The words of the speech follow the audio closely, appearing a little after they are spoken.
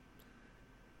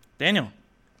Daniel,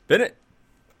 Bennett,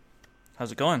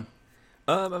 how's it going?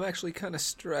 I'm actually kind of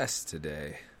stressed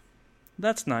today.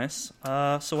 That's nice.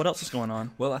 So what else is going on?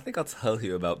 Well, I think I'll tell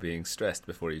you about being stressed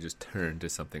before you just turn to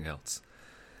something else.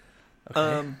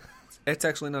 Okay. It's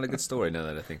actually not a good story now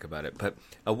that I think about it, but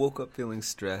I woke up feeling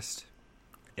stressed,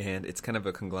 and it's kind of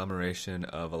a conglomeration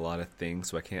of a lot of things,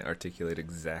 so I can't articulate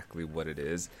exactly what it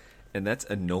is. And that's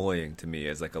annoying to me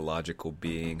as like a logical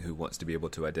being who wants to be able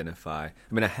to identify.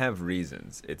 I mean, I have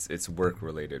reasons. It's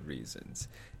work-related reasons.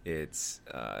 It's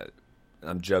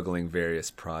I'm juggling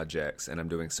various projects, and I'm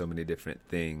doing so many different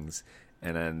things,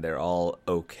 and then they're all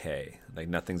okay. Like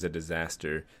nothing's a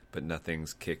disaster, but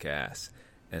nothing's kick-ass.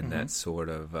 And that sort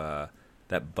of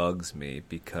that bugs me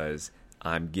because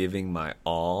I'm giving my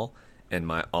all, and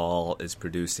my all is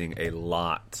producing a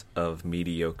lot of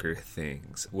mediocre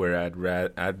things. Where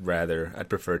I'd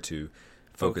prefer to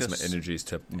focus my energies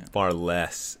to far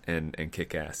less and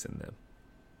kick ass in them.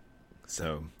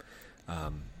 So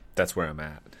that's where I'm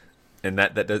at, and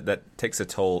that takes a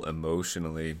toll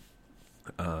emotionally,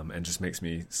 and just makes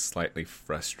me slightly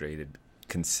frustrated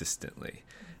consistently,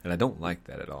 and I don't like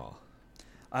that at all.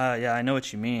 Yeah, I know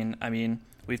what you mean. I mean,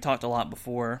 we've talked a lot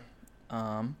before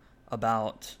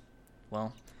about,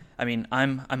 well, I mean,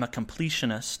 I'm a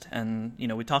completionist, and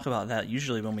we talk about that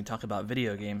usually when we talk about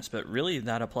video games, but really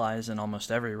that applies in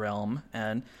almost every realm.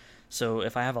 And so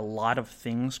if I have a lot of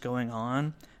things going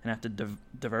on and I have to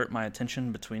divert my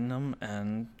attention between them,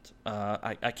 and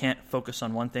I can't focus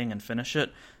on one thing and finish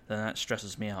it, then that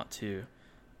stresses me out too.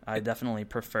 I definitely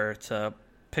prefer to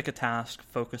pick a task,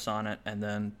 focus on it, and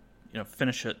then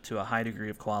finish it to a high degree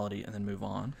of quality and then move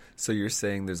on. So you're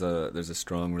saying there's a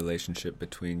strong relationship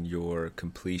between your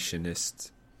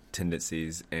completionist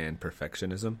tendencies and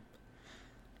perfectionism?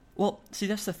 Well, see,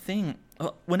 that's the thing.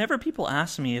 Whenever people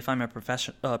ask me if I'm a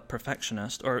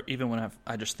perfectionist, or even when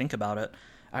I just think about it,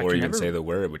 or even say the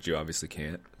word, which you obviously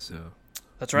can't. So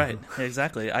that's right,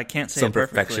 exactly. I can't say some it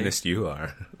perfectly. Perfectionist you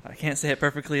are. I can't say it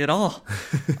perfectly at all.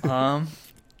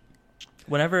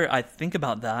 Whenever I think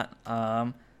about that,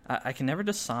 I can never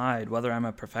decide whether I'm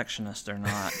a perfectionist or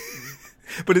not.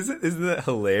 But isn't that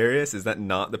hilarious? Is that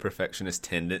not the perfectionist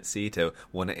tendency to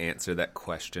want to answer that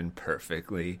question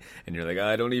perfectly? And you're like,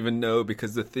 I don't even know,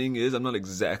 because the thing is, I'm not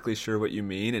exactly sure what you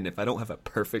mean. And if I don't have a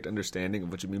perfect understanding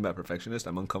of what you mean by perfectionist,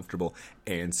 I'm uncomfortable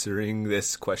answering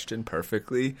this question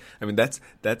perfectly. I mean, that's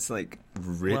like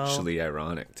richly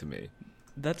ironic to me.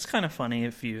 That's kind of funny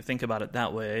if you think about it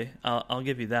that way. I'll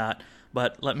give you that.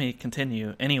 But let me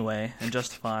continue anyway and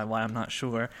justify why I'm not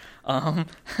sure.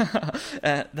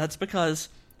 That's because,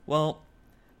 well,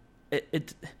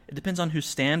 it depends on whose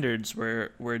standards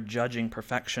we're judging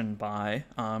perfection by.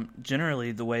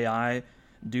 Generally, the way I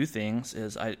do things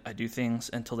is I do things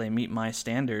until they meet my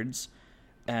standards,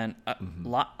 and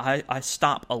I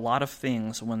stop a lot of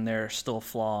things when there are still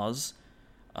flaws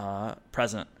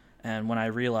present, and when I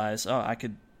realize, I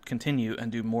could continue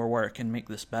and do more work and make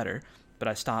this better. But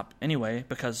I stop anyway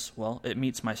because, well, it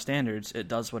meets my standards. It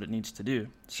does what it needs to do.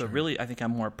 So really, I think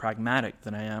I'm more pragmatic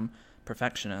than I am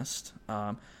perfectionist.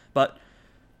 And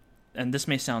this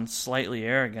may sound slightly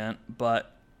arrogant,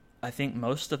 but I think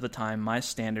most of the time my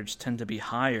standards tend to be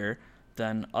higher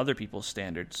than other people's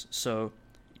standards. So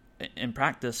in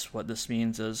practice, what this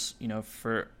means is,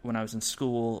 for when I was in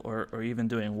school or even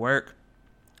doing work,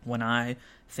 when I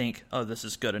think, this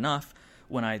is good enough,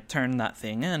 when I turn that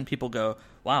thing in, people go,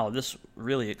 wow, this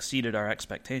really exceeded our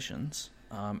expectations.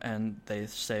 And they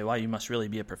say, wow, you must really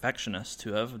be a perfectionist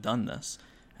to have done this.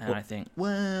 And I think,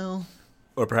 well...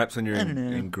 Or perhaps when you're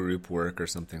in group work or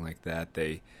something like that,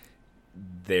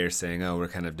 they're saying, we're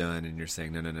kind of done. And you're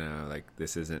saying, no, like,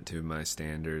 this isn't to my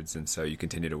standards. And so you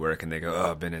continue to work, and they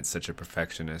go, Bennett's such a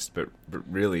perfectionist. But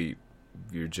really,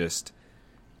 you just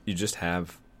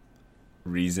have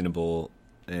reasonable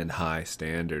and high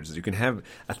standards. You can have,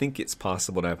 I think it's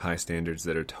possible to have high standards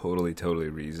that are totally, totally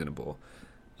reasonable.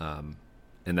 And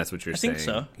that's what you're saying. I think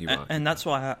so. And that's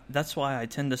why I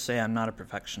tend to say I'm not a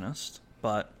perfectionist.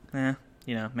 But,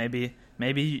 maybe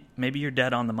you're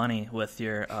dead on the money with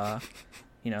your,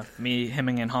 me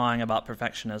hemming and hawing about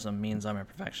perfectionism means I'm a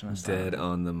perfectionist. Dead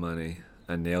on the money.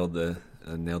 I nailed the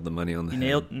money on the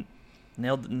head.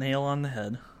 Nailed the nail on the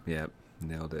head. Yep,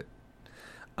 nailed it.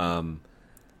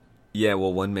 Yeah,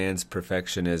 well, one man's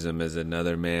perfectionism is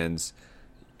another man's,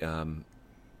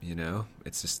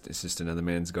 it's just another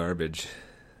man's garbage.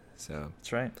 So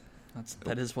that's right.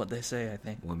 That is what they say, I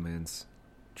think. One man's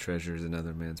treasure is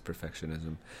another man's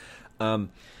perfectionism.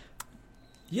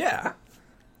 Yeah.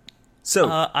 So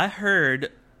I heard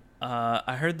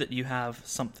that you have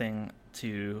something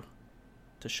to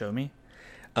show me.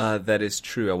 That is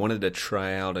true. I wanted to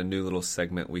try out a new little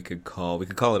segment we could call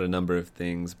it a number of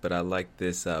things, but I like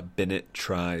this Bennett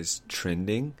Tries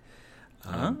Trending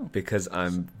because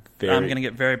I'm going to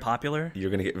get very popular.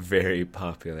 You're going to get very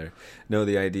popular. No,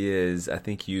 the idea is I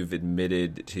think you've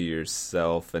admitted to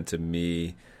yourself and to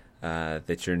me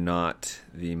that you're not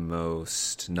the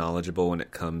most knowledgeable when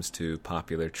it comes to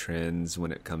popular trends,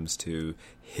 when it comes to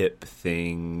hip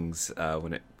things,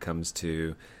 when it comes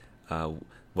to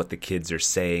what the kids are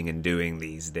saying and doing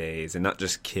these days. And not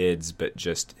just kids, but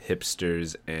just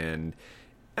hipsters and,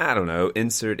 I don't know,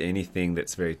 insert anything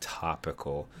that's very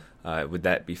topical. Would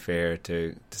that be fair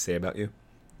to say about you?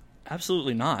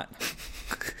 Absolutely not.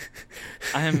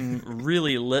 I am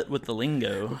really lit with the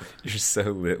lingo. You're so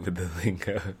lit with the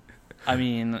lingo. I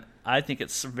mean, I think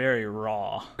it's very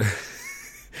raw.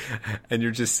 And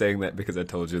you're just saying that because I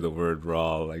told you the word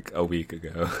raw like a week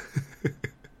ago.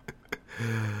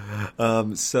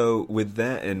 So with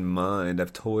that in mind,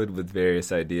 I've toyed with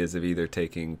various ideas of either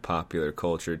taking popular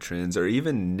culture trends or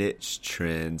even niche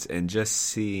trends and just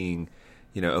seeing,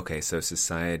 okay, so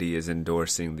society is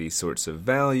endorsing these sorts of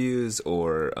values,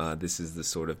 or this is the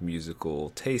sort of musical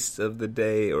taste of the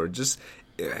day, or just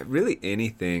really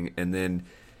anything, and then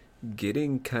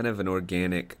getting kind of an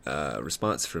organic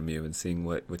response from you and seeing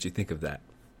what you think of that.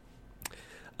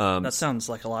 That sounds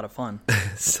like a lot of fun.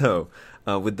 So,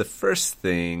 with the first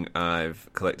thing I've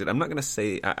collected, I'm not going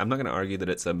to argue that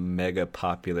it's a mega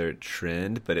popular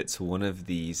trend, but it's one of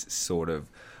these sort of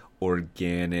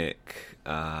organic,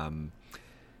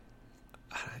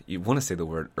 you want to say the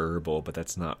word herbal, but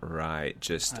that's not right.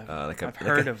 Just I've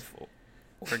heard of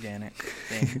organic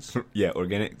things. Yeah,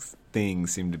 organic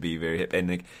things seem to be very hip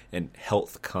and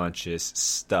health conscious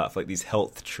stuff, like these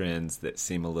health trends that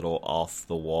seem a little off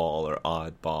the wall or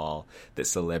oddball that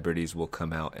celebrities will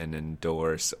come out and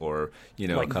endorse, or like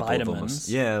a couple vitamins.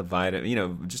 of them,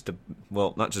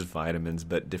 not just vitamins,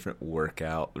 but different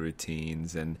workout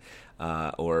routines and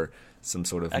or some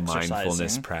sort of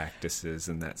mindfulness practices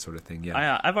and that sort of thing.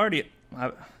 Yeah,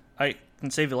 I can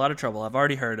save you a lot of trouble. I've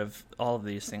already heard of all of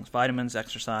these things: vitamins,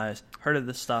 exercise. Heard of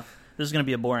this stuff. This is going to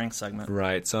be a boring segment.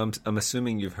 Right. So I'm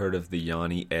assuming you've heard of the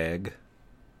Yanni egg.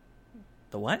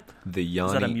 The what? The Yanni.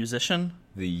 Is that a musician?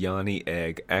 The Yanni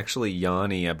egg. Actually,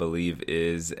 Yanni, I believe,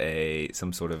 is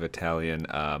some sort of Italian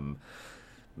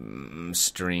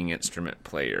string instrument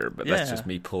player. But that's just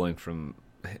me pulling from.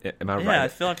 Am I right? Yeah, I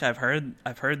feel like I've heard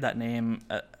that name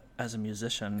as a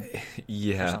musician.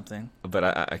 Yeah. Or something. But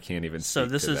I can't even speak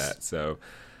to that. So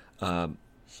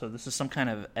this is some kind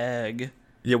of egg.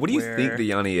 Yeah, what do you think the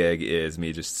Yanni egg is,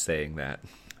 me just saying that?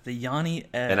 The Yanni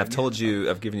egg. And I've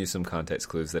given you some context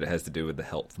clues that it has to do with the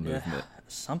health movement. Yeah,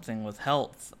 something with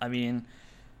health. I mean,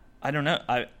 I don't know.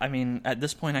 I mean, at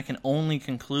this point, I can only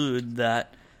conclude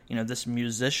that, this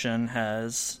musician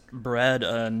has bred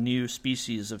a new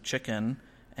species of chicken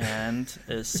and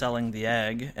is selling the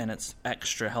egg, and it's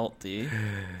extra healthy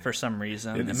for some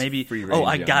reason. And maybe,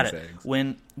 I got it. Eggs.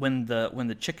 When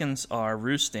the chickens are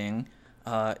roosting,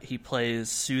 he plays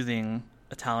soothing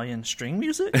Italian string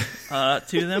music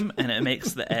to them, and it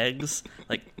makes the eggs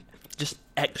like just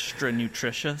extra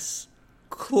nutritious.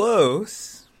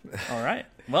 Close. All right.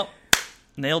 Well,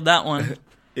 nailed that one.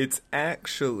 It's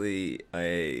actually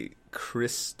a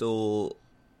crystal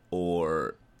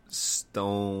or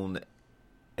stone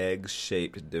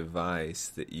egg-shaped device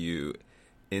that you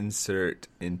insert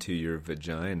into your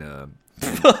vagina.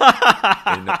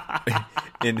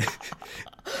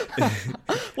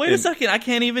 Wait a second! I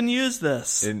can't even use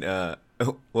this. I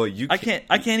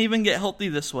can't even get healthy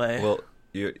this way. Well,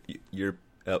 you're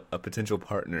a potential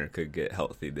partner could get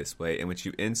healthy this way, in which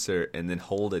you insert and then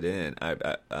hold it in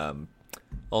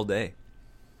all day,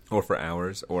 or for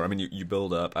hours, or you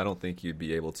build up. I don't think you'd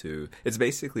be able to. It's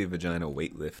basically vagina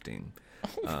weightlifting.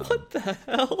 What the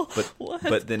hell?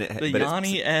 But then the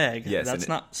Yanni egg. Yes, that's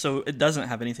not. So it doesn't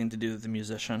have anything to do with the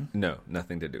musician. No,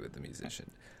 nothing to do with the musician.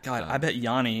 God, I bet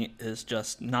Yanni is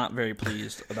just not very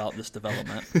pleased about this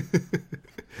development.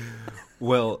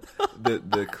 Well,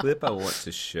 the clip I want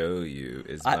to show you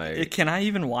is Can I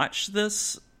even watch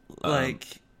this?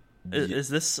 Is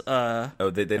this? They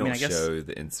don't show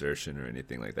the insertion or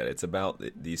anything like that. It's about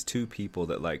these two people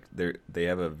that they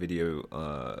have a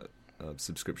video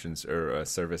subscriptions or a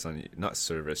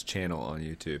channel on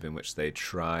YouTube in which they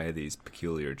try these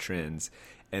peculiar trends,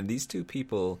 and these two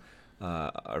people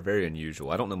are very unusual.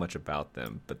 I don't know much about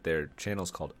them, but their channel's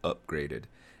called Upgraded,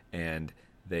 and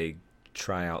they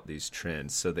try out these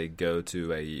trends. So they go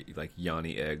to a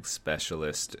Yanni egg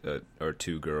specialist or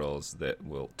two girls that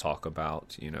will talk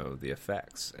about the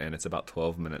effects, and it's about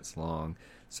 12 minutes long.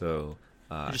 So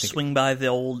You just swing by the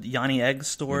old Yanni Egg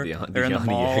store. They're in the Yanni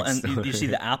mall, Egg and store. you see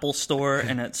the Apple store,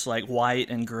 and it's like white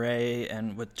and gray,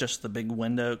 and with just the big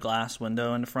glass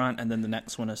window in the front. And then the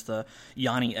next one is the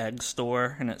Yanni Egg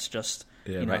store, and it's just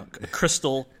a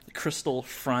crystal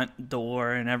front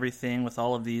door and everything with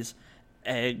all of these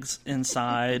eggs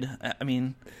inside. I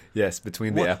mean, yes,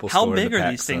 between the Apple how store big and the are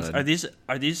Pac these things? Sun.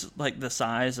 Are these like the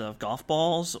size of golf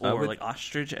balls, or like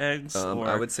ostrich eggs? Or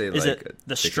I would say is like it a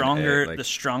the chicken stronger egg, like, the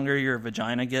stronger your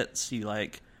vagina gets, you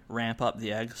like ramp up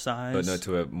the egg size? but no,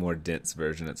 to a more dense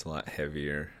version, it's a lot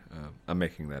heavier. I'm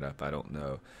making that up. I don't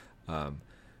know.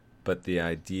 But the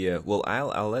idea, well,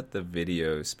 I'll let the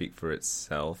video speak for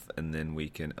itself, and then we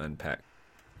can unpack.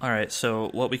 All right. So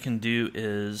what we can do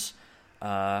is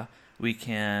we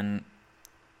can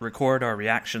record our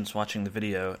reactions watching the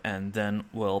video, and then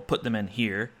we'll put them in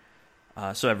here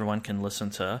so everyone can listen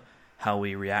to how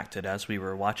we reacted as we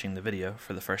were watching the video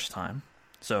for the first time.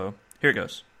 So here it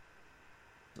goes.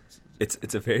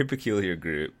 It's a very peculiar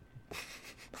group.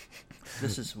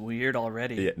 This is weird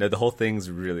already. Yeah, no, the whole thing's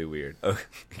really weird. Oh,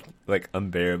 like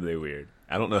unbearably weird.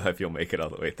 I don't know if you'll make it all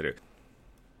the way through.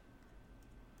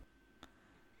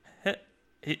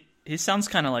 He sounds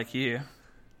kind of like you.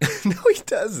 No, he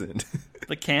doesn't.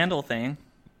 The candle thing.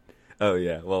 Oh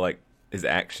yeah, well, like his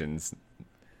actions.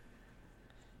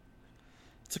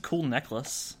 It's a cool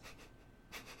necklace.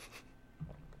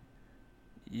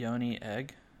 Yoni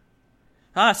egg.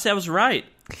 See, I was right.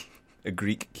 A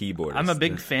Greek keyboardist. I'm a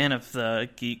big fan of the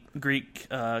Greek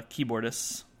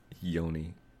keyboardists.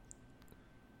 Yoni.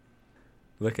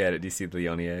 Look at it. Do you see the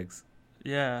yoni eggs?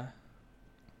 Yeah.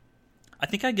 I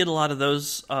think I get a lot of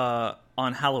those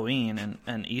on Halloween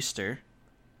and Easter.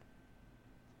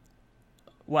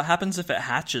 What happens if it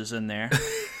hatches in there?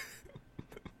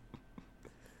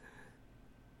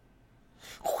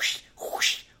 Whoosh,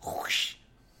 whoosh, whoosh.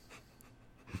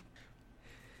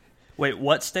 Wait,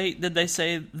 what state did they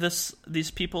say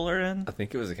these people are in? I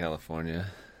think it was California.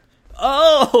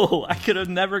 Oh, I could have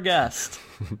never guessed.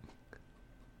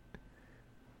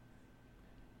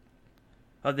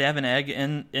 Oh, they have an egg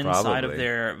inside Probably. of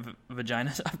their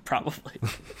vaginas? Probably.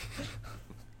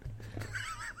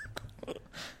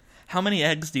 How many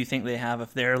eggs do you think they have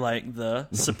if they're like the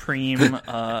supreme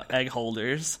egg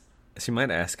holders? She might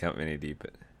ask how many deep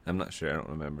it. I'm not sure. I don't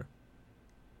remember.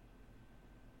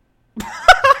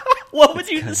 What would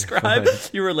you describe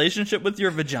your relationship with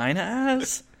your vagina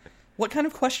as? What kind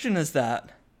of question is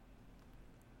that?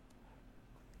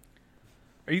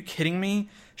 Are you kidding me?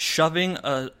 Shoving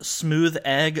a smooth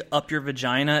egg up your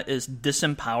vagina is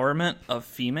disempowerment of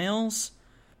females?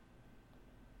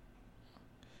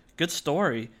 Good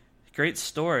story. Great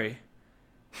story.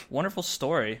 Wonderful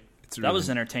story. That was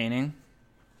entertaining.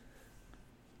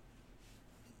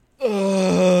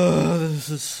 This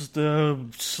is so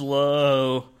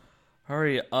slow.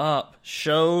 Hurry up.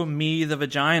 Show me the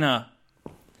vagina.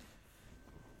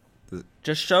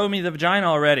 Just show me the vagina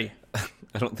already.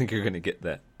 I don't think you're going to get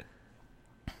that.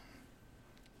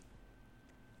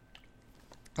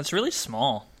 It's really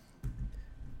small.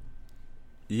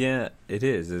 Yeah, it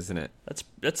is, isn't it?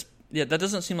 That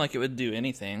doesn't seem like it would do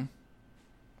anything.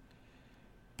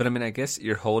 But I mean, I guess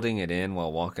you're holding it in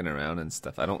while walking around and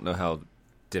stuff. I don't know how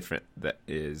different that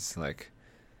is. Like,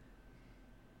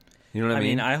 you know what I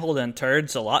mean? I hold in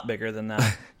turds a lot bigger than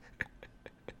that.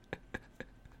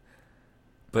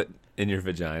 But in your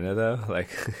vagina, though? Like,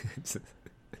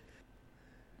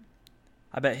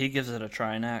 I bet he gives it a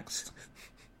try next.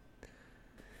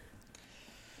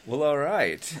 well, all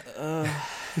right.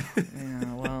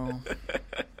 Yeah, well.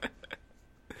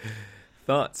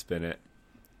 Thoughts, Bennett?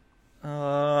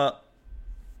 I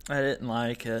didn't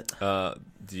like it.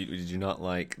 Did you not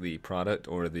like the product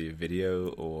or the video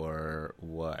or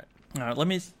what? All right,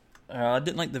 I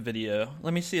didn't like the video.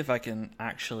 Let me see if I can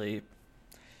actually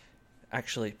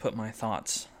put my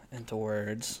thoughts into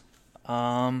words.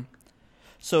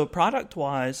 So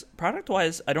product-wise,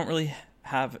 I don't really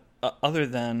have other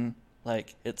than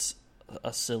like it's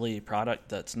a silly product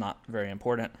that's not very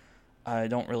important. I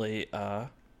don't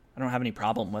have any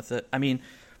problem with it. I mean,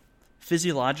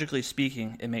 physiologically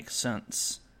speaking, it makes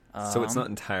sense. So it's not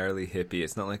entirely hippie.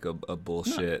 It's not like a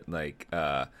bullshit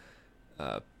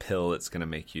pill that's going to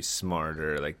make you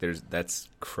smarter. Like that's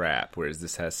crap. Whereas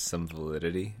this has some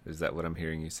validity. Is that what I'm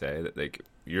hearing you say? That like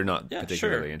you're not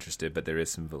particularly interested, but there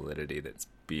is some validity that's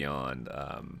beyond.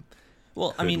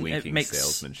 Well, I mean, it makes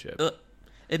salesmanship.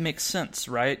 It makes sense,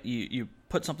 right? You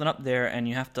put something up there and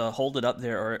you have to hold it up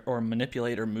there or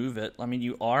manipulate or move it. I mean,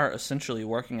 you are essentially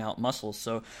working out muscles.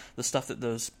 So the stuff that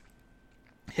those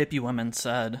hippie women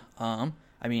said, I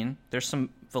mean, there's some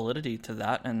validity to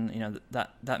that, and you know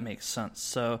that makes sense.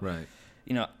 So right.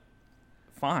 you know,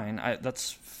 fine.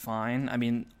 That's fine. I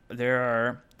mean, there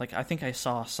are, like, I think I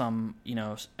saw some, you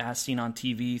know, as seen on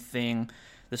TV thing,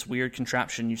 this weird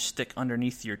contraption you stick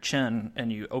underneath your chin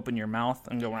and you open your mouth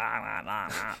and go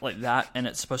like that, and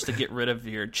it's supposed to get rid of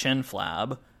your chin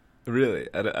flab. Really?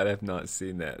 I have not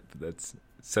seen that. That's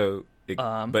so.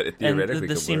 But it theoretically, and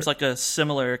this could seems work. like a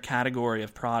similar category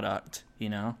of product. You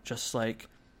know, just like,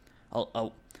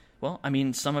 well, I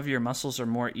mean, some of your muscles are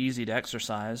more easy to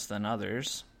exercise than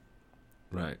others.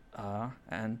 Right.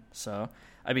 And so,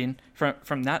 I mean,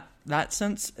 from that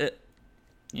sense, it,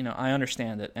 you know, I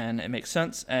understand it, and it makes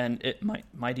sense, and it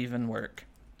might even work.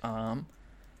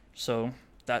 So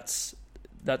that's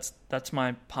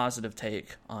my positive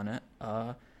take on it.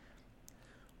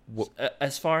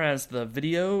 As far as the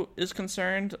video is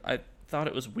concerned, I thought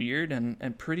it was weird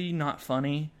and pretty not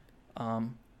funny.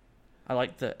 I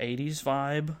like the 80s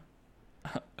vibe,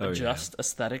 just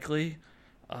aesthetically.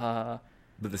 But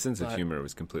the sense of humor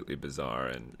was completely bizarre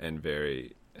and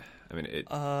very, I mean,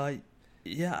 it...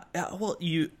 Yeah. Well,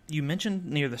 you mentioned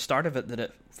near the start of it that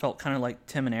it felt kind of like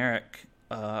Tim and Eric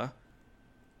a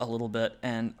little bit,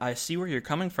 and I see where you're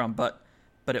coming from, but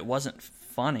it wasn't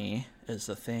funny is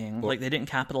the thing. Well, like, they didn't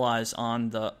capitalize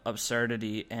on the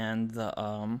absurdity and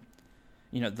the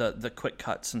you know, the quick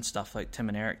cuts and stuff like Tim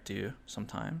and Eric do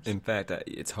sometimes. In fact,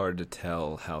 it's hard to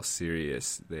tell how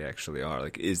serious they actually are.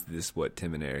 Like, is this what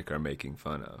Tim and Eric are making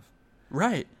fun of?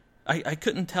 Right. I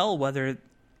couldn't tell whether...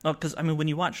 Oh, because, I mean, when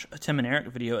you watch a Tim and Eric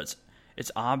video,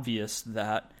 it's obvious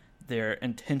that they're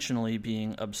intentionally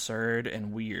being absurd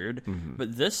and weird. Mm-hmm.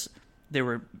 But this, they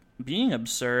were being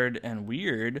absurd and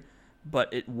weird,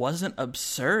 but it wasn't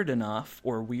absurd enough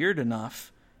or weird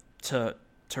enough to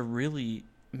really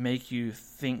make you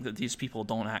think that these people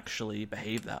don't actually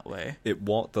behave that way. It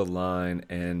walked the line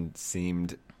and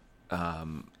seemed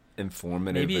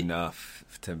informative enough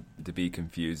to be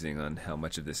confusing on how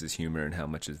much of this is humor and how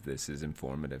much of this is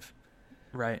informative.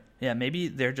 Right. Yeah, maybe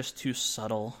they're just too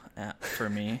subtle for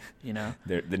me, you know.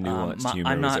 The nuanced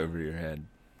humor was over your head.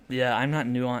 Yeah, I'm not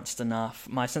nuanced enough.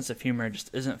 My sense of humor just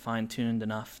isn't fine-tuned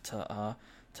enough to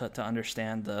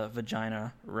understand the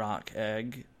vagina rock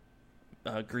egg,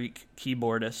 Greek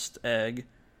keyboardist egg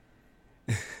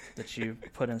that you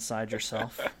put inside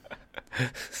yourself.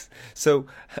 So,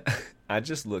 I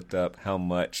just looked up how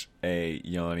much a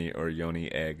yoni or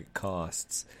yoni egg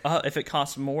costs. If it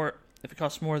costs more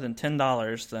than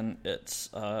 $10, then it's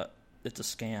a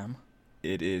scam.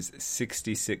 It is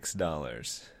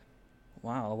 $66.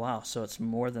 Wow! So it's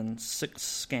more than 6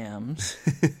 scams.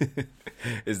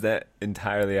 Is that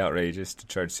entirely outrageous to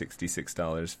charge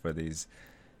 $66 for these?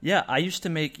 Yeah, I used to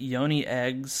make yoni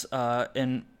eggs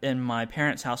in my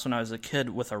parents' house when I was a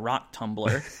kid with a rock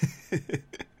tumbler.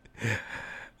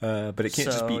 But it can't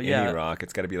just be any rock.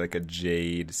 It's got to be like a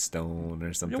jade stone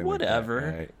or something. Whatever. Like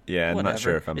that, right? Yeah, I'm not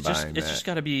sure if I'm buying that. It's just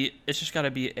got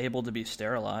to be able to be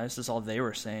sterilized. Is all they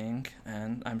were saying,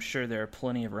 and I'm sure there are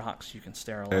plenty of rocks you can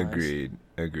sterilize.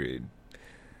 Agreed.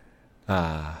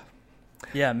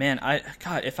 Yeah, man.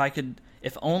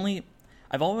 If only.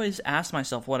 I've always asked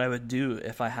myself what I would do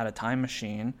if I had a time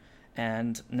machine,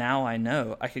 and now I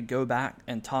know. I could go back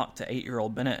and talk to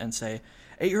 8-year-old Bennett and say,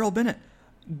 8-year-old Bennett,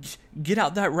 get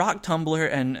out that rock tumbler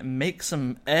and make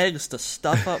some eggs to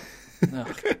stuff up.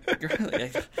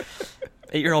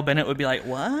 8-year-old Bennett would be like,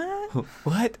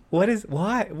 what? What is,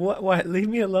 why? What? Leave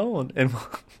me alone. And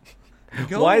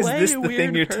why is this the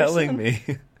thing you're person. telling me?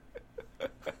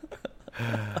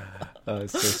 Oh,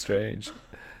 it's so strange.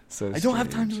 I don't have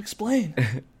time to explain.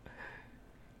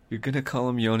 You're going to call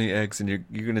them yoni eggs, and you're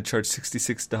going to charge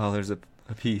 $66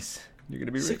 a piece. You're going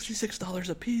to be rich. $66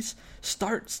 a piece?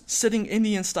 Start sitting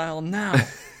Indian style now.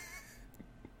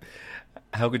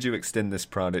 How could you extend this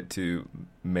product to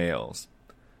males?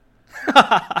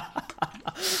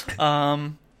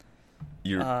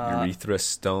 Urethra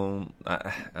stone?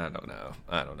 I don't know.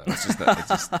 It's just not... It's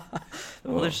just,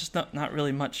 well, there's just not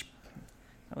really much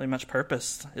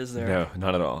purpose, is there? No,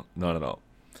 not at all.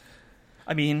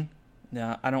 I mean,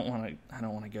 no, I don't want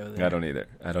to go there. I don't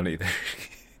either.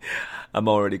 I'm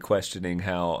already questioning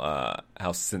how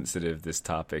sensitive this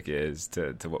topic is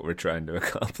to what we're trying to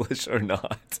accomplish or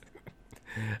not.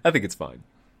 I think it's fine.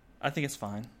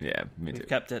 Yeah, me too. We've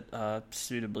kept it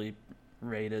suitably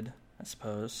rated, I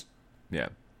suppose. Yeah.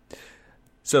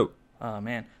 So. Oh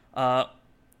man.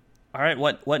 All right,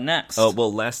 what next? Oh,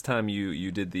 well, last time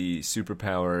you did the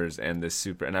superpowers and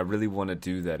and I really want to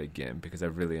do that again because I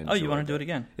really enjoyed it. Oh, you want to do it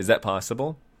again? Is that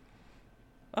possible?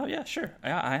 Oh yeah, sure.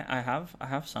 Yeah, I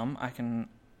have some. I can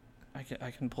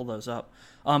pull those up.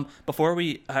 Before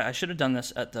I should have done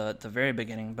this at the very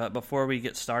beginning, but before we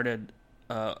get started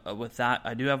with that,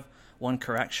 I do have one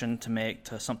correction to make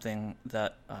to something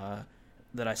that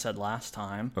that I said last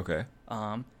time. Okay.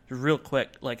 Real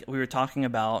quick, like we were talking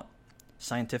about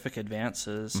scientific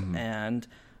advances, and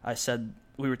I said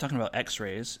we were talking about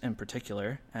X-rays in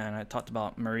particular, and I talked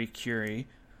about Marie Curie.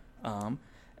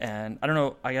 And I don't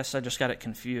know, I guess I just got it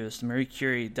confused. Marie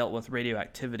Curie dealt with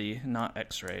radioactivity, not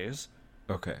X-rays.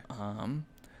 Okay.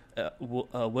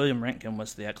 William Röntgen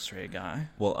was the X-ray guy.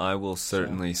 Well, I will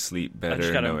certainly sleep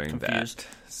better knowing that.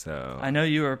 So I know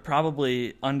you were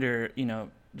probably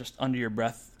just under your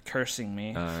breath cursing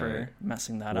me for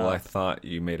messing that up. Well, I thought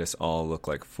you made us all look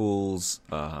like fools.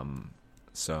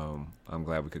 So I'm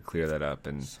glad we could clear that up,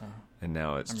 and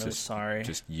now it's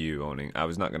just you owning. I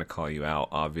was not going to call you out.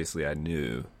 Obviously, I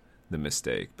knew the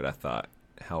mistake, but I thought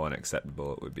how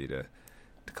unacceptable it would be to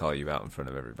call you out in front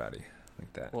of everybody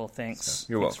like that. Well, thanks. So,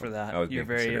 you're thanks welcome. for that. You're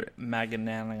very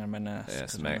magnanimous.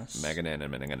 Yes,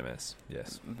 magnanimous.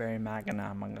 Yes, very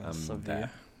magnanimous of you.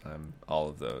 I'm all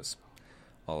of those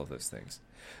things.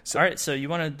 So, all right, so you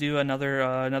want to do another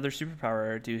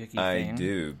superpower doohickey thing? I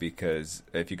do, because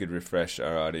if you could refresh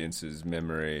our audience's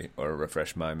memory or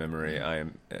refresh my memory, I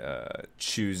am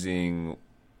choosing.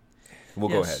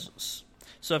 Go ahead.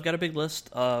 So I've got a big list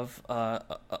of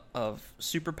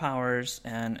superpowers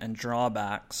and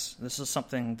drawbacks. This is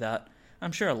something that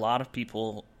I'm sure a lot of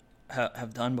people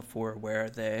have done before, where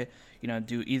they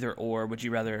do either or. Would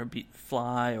you rather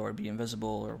fly or be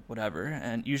invisible or whatever?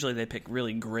 And usually they pick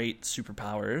really great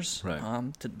superpowers,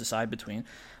 right, to decide between.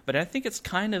 But I think it's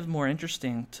kind of more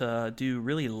interesting to do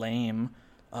really lame,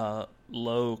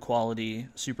 low quality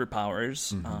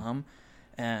superpowers.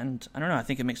 And I don't know, I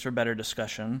think it makes for better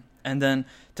discussion. And then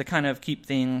to kind of keep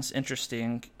things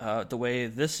interesting, the way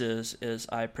this is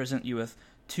I present you with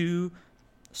 2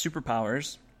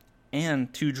 superpowers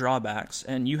and 2 drawbacks,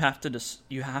 and you have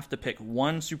to pick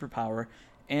one superpower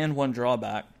and one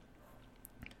drawback,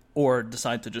 or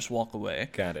decide to just walk away.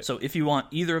 Got it. So if you want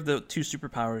either of the 2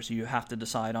 superpowers, you have to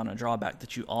decide on a drawback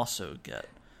that you also get.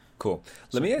 Cool.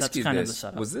 Let me ask you this.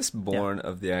 Was this born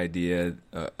of the idea,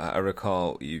 I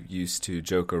recall you used to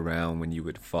joke around when you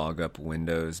would fog up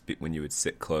windows, when you would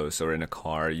sit close, or in a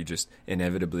car, you just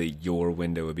inevitably, your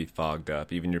window would be fogged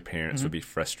up. Even your parents would be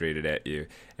frustrated at you.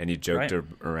 And you joked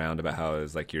around about how it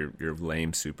was like your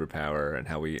lame superpower, and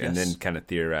how and then kind of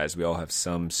theorized we all have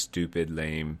some stupid,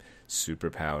 lame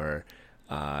superpower.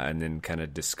 And then kind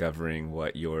of discovering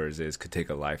what yours is could take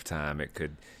a lifetime.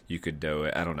 You could do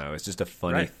it. I don't know. It's just a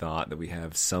funny thought that we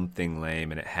have something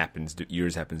lame, and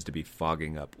yours happens to be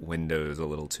fogging up windows a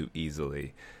little too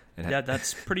easily. And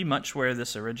that's pretty much where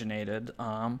this originated.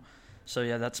 So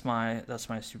yeah, that's my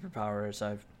superpower. Is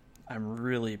I'm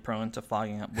really prone to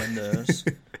fogging up windows.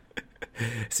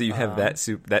 So you have that's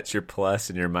your plus,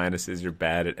 and your minus is you're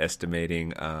bad at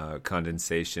estimating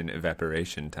condensation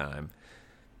evaporation time.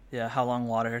 Yeah, how long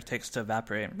water takes to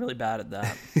evaporate. I'm really bad at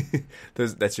that.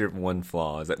 That's your one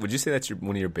flaw. Would you say that's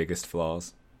one of your biggest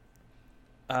flaws?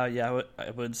 Yeah,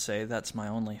 I would say that's my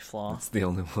only flaw. It's the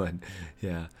only one.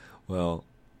 Yeah. Well,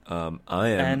 I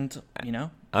am. And,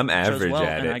 I'm average well,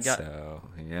 at it, so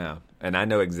yeah. And I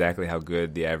know exactly how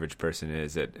good the average person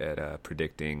is at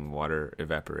predicting water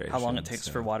evaporation. How long it takes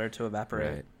for water to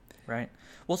evaporate. Right.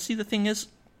 Well, see, the thing is,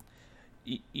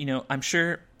 I'm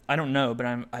sure... I don't know, but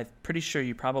I'm pretty sure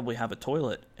you probably have a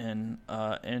toilet in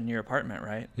your apartment,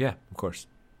 right? Yeah, of course.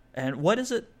 And what is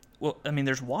it? Well, I mean,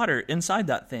 there's water inside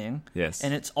that thing. Yes.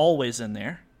 And it's always in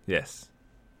there. Yes.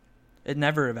 It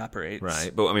never evaporates.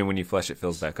 Right. But, I mean, when you flush, it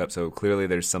fills back up. So, clearly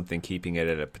there's something keeping it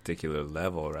at a particular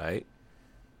level, right?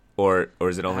 Or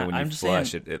is it only when you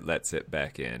flush, it lets it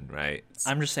back in, right?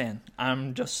 I'm just saying.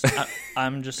 I'm just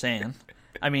saying.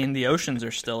 I mean, the oceans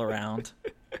are still around.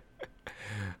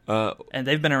 And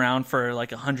they've been around for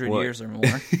like 100 years or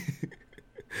more.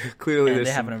 Clearly, they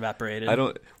haven't evaporated.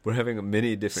 We're having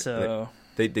many different. So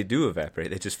they do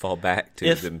evaporate. They just fall back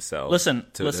to themselves.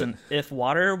 Listen. If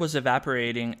water was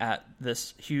evaporating at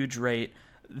this huge rate,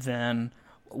 then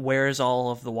where is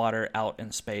all of the water out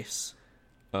in space?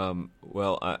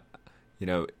 Well, I'm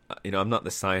not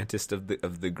the scientist of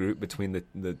the group between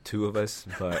the two of us,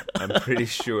 but I'm pretty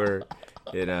sure.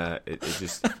 That's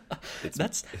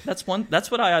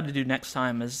what I ought to do next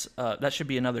time. Is that should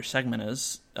be another segment?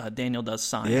 Is Daniel does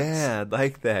science? Yeah, I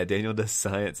like that. Daniel does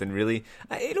science, and really,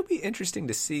 it'll be interesting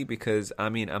to see, because I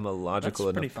mean, I'm a logical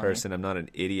enough person. I'm not an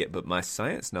idiot, but my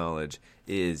science knowledge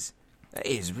is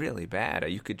really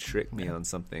bad. You could trick me on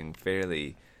something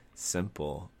fairly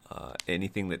simple.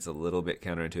 Anything that's a little bit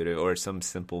counterintuitive, or some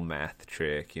simple math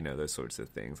trick, those sorts of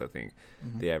things, I think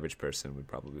the average person would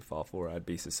probably fall for. I'd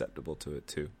be susceptible to it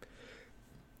too.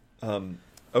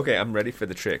 Okay, I'm ready for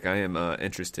the trick. I am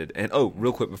interested. And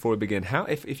real quick before we begin, how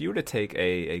if you were to take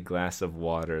a glass of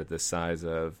water the size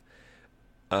of,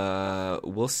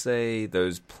 we'll say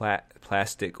those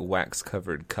plastic wax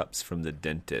covered cups from the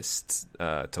dentist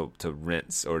to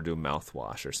rinse or do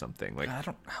mouthwash or something like.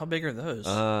 How big are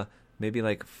those? Maybe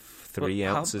like 3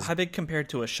 ounces. How big compared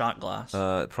to a shot glass?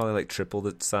 Probably like triple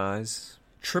the size.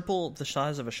 Triple the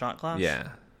size of a shot glass? Yeah.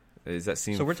 Does that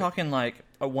seem? So we're talking like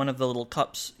one of the little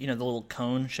cups, the little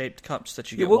cone-shaped cups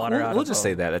that you get water out of. We'll just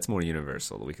say that. That's more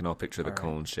universal. We can all picture the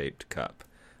cone-shaped cup.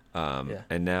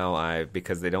 And now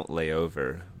because they don't lay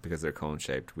over, because they're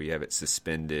cone-shaped, we have it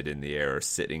suspended in the air or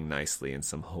sitting nicely in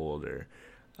some holder.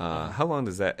 How long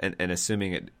does that, and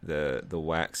assuming the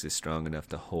wax is strong enough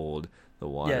to hold the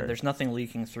water. Yeah, there's nothing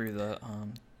leaking through the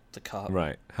cup.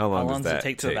 Right. How long does that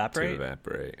take to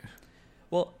evaporate?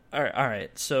 Well, all right.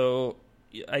 So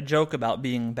I joke about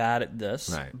being bad at this,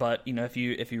 right. But if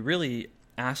you really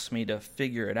ask me to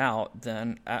figure it out,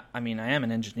 then I am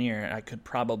an engineer and I could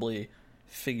probably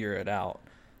figure it out.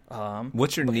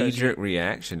 What's your knee-jerk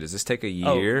reaction? Does this take a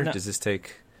year? Does this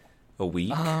take a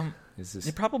week? Is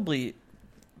this probably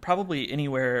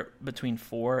anywhere between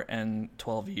 4 and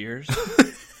 12 years?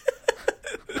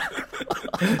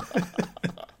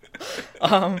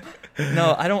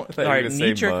 No, I don't. All right,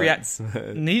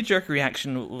 knee-jerk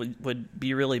reaction would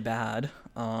be really bad.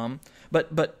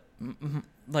 But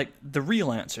like the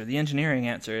real answer, the engineering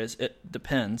answer is it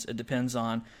depends. It depends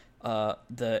on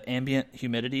the ambient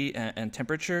humidity and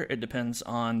temperature. It depends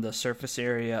on the surface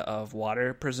area of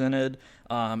water presented.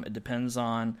 It depends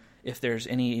on if there's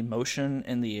any motion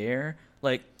in the air.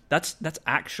 Like that's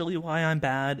actually why I'm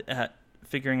bad at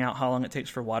figuring out how long it takes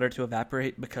for water to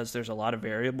evaporate, because there's a lot of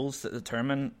variables that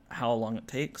determine how long it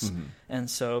takes. Mm-hmm. And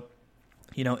so,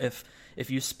 if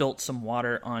you spilt some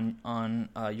water on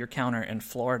your counter in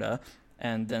Florida,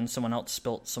 and then someone else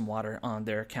spilt some water on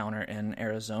their counter in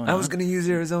Arizona. I was going to use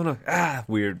Arizona.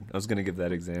 Weird. I was going to give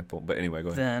that example, but anyway,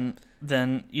 go ahead.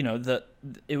 Then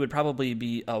it would probably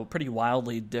be a pretty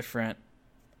wildly different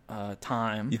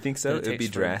time. You think so? It would be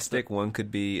drastic. One could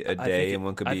be a day, and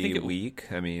one could be a week.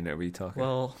 I mean, are we talking?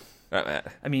 Well,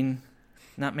 I mean,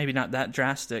 maybe not that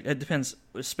drastic. It depends.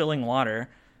 Spilling water,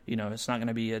 it's not going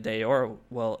to be a day,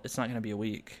 it's not going to be a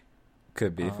week.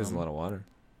 Could be if it's a lot of water.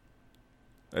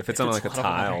 If it's on like a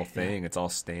tile thing, it's all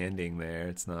standing there.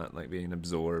 It's not like being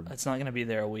absorbed. It's not going to be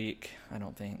there a week, I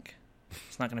don't think.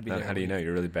 It's not going to be there. How do you know?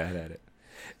 You're really bad at it.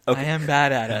 Okay. I am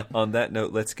bad at it. On that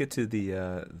note, let's get to the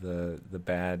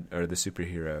bad, or the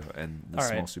superhero and the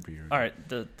small superhero. All right,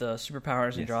 the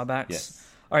superpowers and drawbacks. Yes.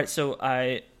 All right, so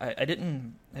I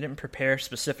didn't prepare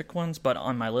specific ones, but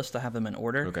on my list I have them in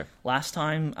order. Okay. Last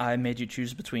time I made you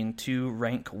choose between 2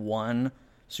 rank 1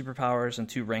 superpowers and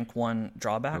 2 rank 1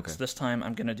 drawbacks. Okay. This time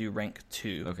I'm going to do rank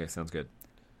 2. Okay, sounds good.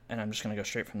 And I'm just going to go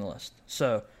straight from the list.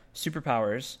 So,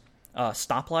 superpowers,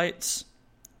 stoplights,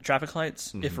 traffic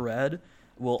lights, if red,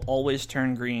 will always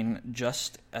turn green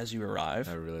just as you arrive.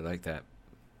 I really like that.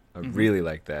 Really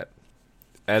like that.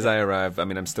 As I arrive,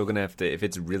 I'm still going to have to, if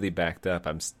it's really backed up,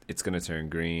 it's going to turn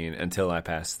green until I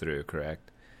pass through, correct?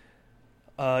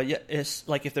 Yeah, it's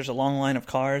like if there's a long line of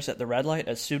cars at the red light,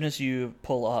 as soon as you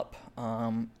pull up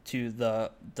to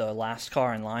the last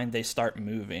car in line, they start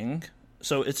moving.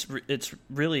 So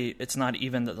it's not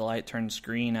even that the light turns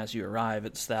green as you arrive.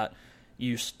 It's that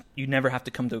you never have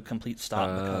to come to a complete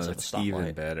stop because of a stoplight.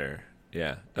 Even better.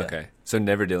 Yeah. Okay. So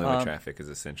never dealing with traffic is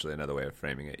essentially another way of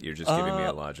framing it. You're just giving me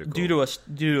a logical due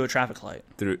to a traffic light.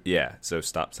 So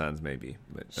stop signs maybe.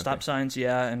 But, okay. Stop signs,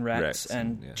 and wrecks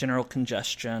and general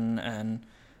congestion and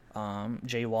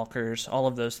jaywalkers, all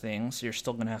of those things you're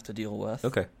still going to have to deal with.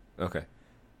 Okay.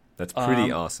 That's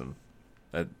pretty awesome.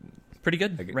 Pretty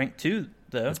good. Rank 2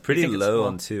 though. It's pretty low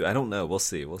on 2. I don't know. We'll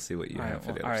see what you have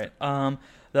for the other stuff. All right.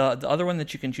 The other one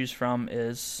that you can choose from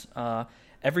is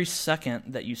every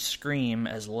second that you scream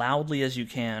as loudly as you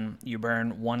can, you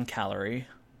burn 1 calorie.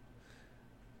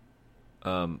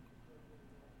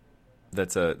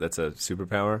 That's a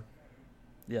superpower?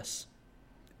 Yes.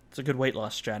 It's a good weight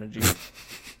loss strategy.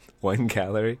 1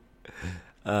 calorie?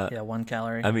 1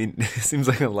 calorie. It seems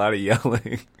like a lot of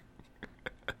yelling.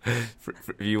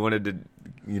 If you wanted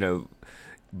to,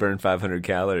 burn 500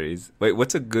 calories. Wait,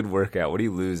 what's a good workout? What do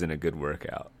you lose in a good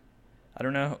workout? I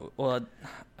don't know. Well,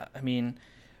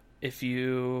 if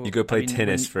you go play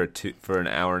tennis for an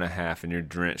hour and a half and you're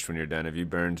drenched when you're done, have you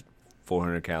burned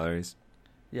 400 calories?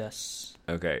 Yes.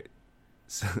 Okay.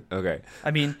 So, okay.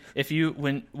 I mean, if you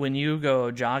when you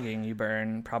go jogging, you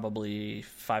burn probably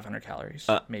 500 calories,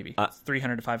 maybe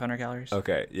 300 to 500 calories.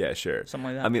 Okay, yeah, sure. Something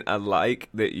like that. I mean, I like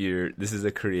that this is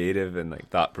a creative and like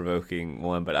thought-provoking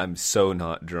one, but I'm so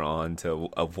not drawn to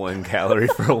a 1 calorie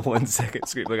for a 1 second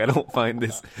scream. Like, I don't find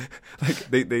this, like,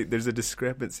 there's a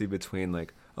discrepancy between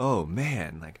like, oh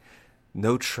man, like,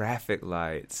 no traffic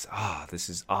lights. Oh, this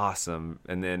is awesome.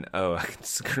 And then, I can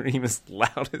scream as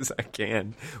loud as I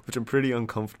can, which I'm pretty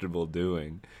uncomfortable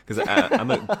doing. Because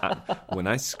when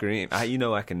I scream,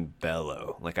 I can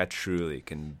bellow. Like, I truly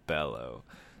can bellow.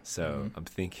 So I'm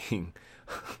thinking,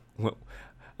 well,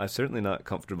 I'm certainly not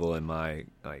comfortable in my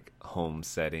like home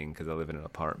setting because I live in an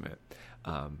apartment.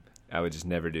 I would just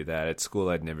never do that. At school,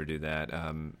 I'd never do that.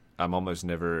 I'm almost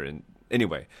never in.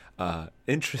 Anyway,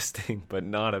 interesting but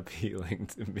not appealing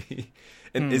to me.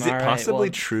 And is it possibly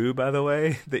true, by the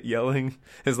way, that yelling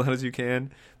as loud as you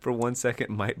can for 1 second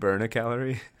might burn a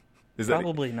calorie?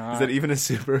 Probably not. Is that even a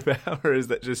superpower, or is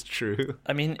that just true?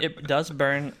 I mean, it does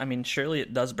burn. I mean, surely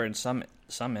it does burn some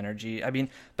energy. I mean,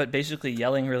 but basically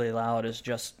yelling really loud is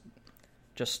just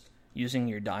using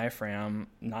your diaphragm,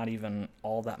 not even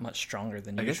all that much stronger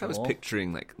than usual. I guess I was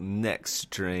picturing like neck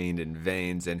strained and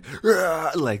veins and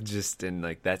like just and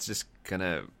like that's just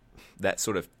gonna that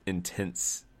sort of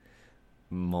intense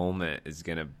moment is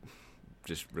gonna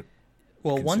just.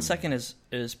 Well, 1 second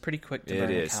is pretty quick to burn a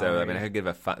calorie. So I mean, I could give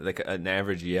an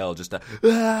average yell, just a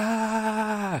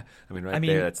I mean,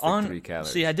 there, that's like 3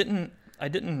 calories. See, I didn't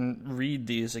read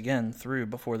these again through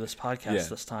before this podcast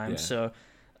this time, so.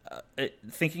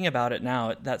 Thinking about it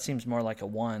now, that seems more like a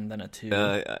 1 than a 2.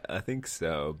 I think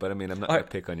so, but I mean, I'm not going to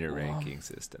pick on your ranking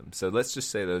system. So let's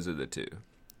just say those are the 2.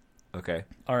 Okay.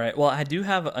 All right. Well, I do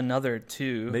have another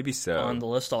 2. Maybe so on the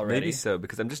list already. Maybe so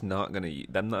because I'm just not going to.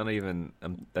 I'm not even.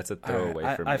 That's a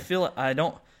throwaway for me. I feel I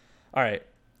don't. All right.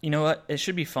 You know what? It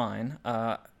should be fine.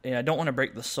 I don't want to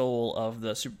break the soul of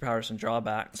the superpowers and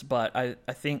drawbacks, but I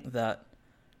think that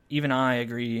even I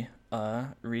agree.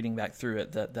 Reading back through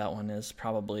it, that one is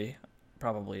probably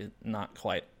not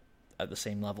quite at the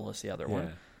same level as the other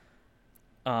one.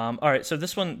 All right, so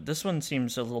this one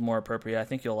seems a little more appropriate. I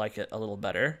think you'll like it a little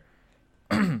better.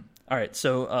 All right,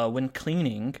 so when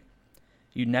cleaning,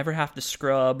 you never have to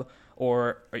scrub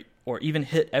or even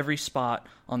hit every spot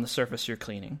on the surface you're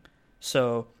cleaning.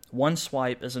 So 1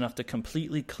 swipe is enough to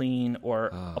completely clean or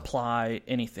apply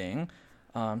anything.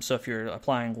 So if you're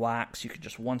applying wax, you could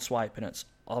just 1 swipe and it's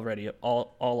already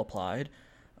all applied.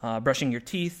 Brushing your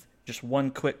teeth, just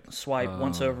 1 quick swipe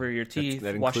once over your teeth.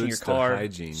 That washing your car,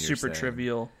 hygiene, super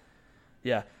trivial.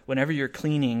 Yeah, whenever you're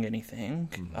cleaning anything,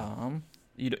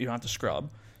 you don't have to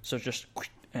scrub. So just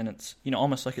and it's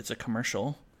almost like it's a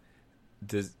commercial.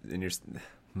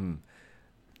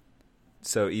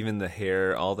 So even the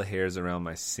hair, all the hairs around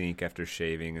my sink after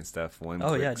shaving and stuff.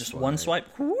 Just 1 swipe,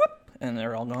 whoop, and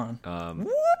they're all gone.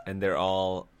 And they're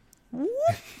all.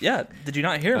 Yeah, did you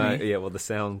not hear me? Yeah, well, the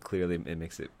sound clearly it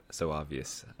makes it so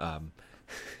obvious.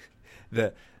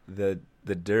 The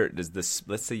dirt does this.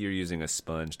 Let's say you're using a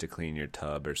sponge to clean your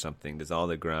tub or something. Does all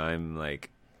the grime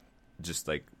just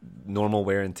like normal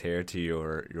wear and tear to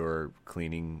your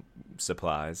cleaning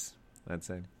supplies? I'd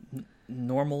say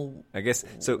normal. I guess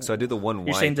so. So I do the 1 You're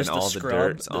wipe saying and all the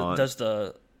dirt's on. Does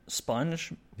the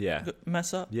sponge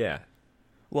mess up? Yeah.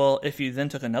 Well, if you then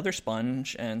took another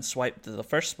sponge and swiped the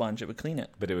first sponge, it would clean it.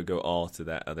 But it would go all to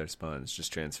that other sponge,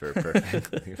 just transfer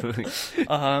perfectly.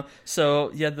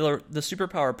 So, yeah, the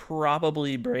superpower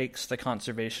probably breaks the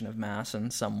conservation of mass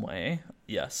in some way.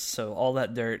 Yes, so all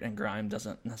that dirt and grime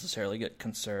doesn't necessarily get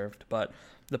conserved. But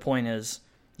the point is,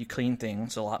 you clean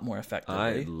things a lot more effectively.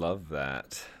 I love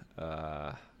that.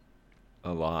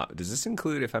 A lot. Does this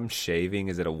include if I'm shaving?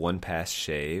 Is it a 1-pass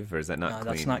shave, or is that not cleaning?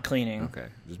 That's not cleaning. Okay,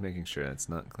 just making sure that's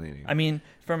not cleaning. I mean,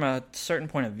 from a certain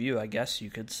point of view, I guess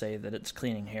you could say that it's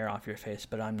cleaning hair off your face,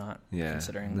 but I'm not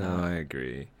considering that. No, I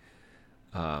agree.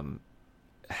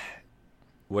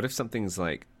 What if something's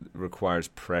like requires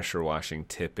pressure washing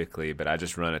typically, but I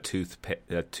just run a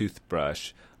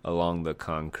toothbrush along the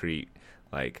concrete,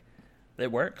 like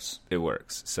it works. It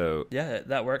works. So yeah,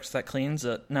 that works. That cleans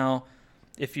it. Now,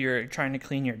 if you're trying to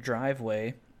clean your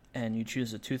driveway and you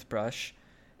choose a toothbrush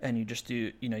and you just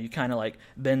do, you kind of like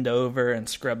bend over and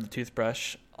scrub the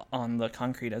toothbrush on the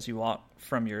concrete as you walk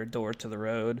from your door to the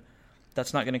road,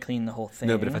 that's not going to clean the whole thing.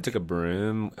 No, but if I took a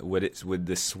broom, would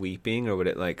the sweeping, or would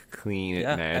it like clean it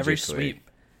magically?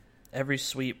 Every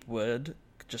sweep would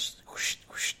just whoosh,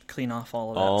 whoosh, clean off all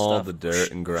of that all stuff. The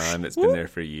dirt and grime that's been there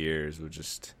for years would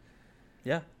just.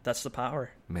 Yeah, that's the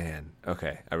power. Man,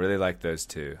 okay. I really like those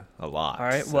two a lot. All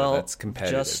right, so well, that's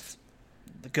competitive.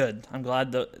 Good. I'm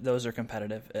glad those are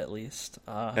competitive at least.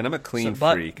 And I'm a clean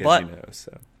freak, as you know.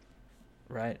 So.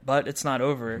 Right, but it's not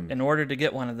over. In order to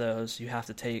get one of those, you have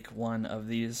to take one of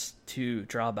these 2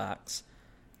 drawbacks,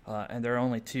 and there are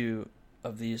only 2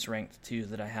 of these ranked 2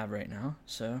 that I have right now.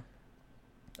 So,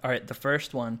 all right, the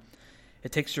first one,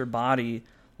 it takes your body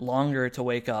longer to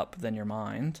wake up than your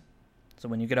mind. So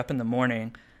when you get up in the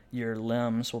morning, your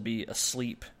limbs will be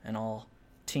asleep and all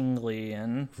tingly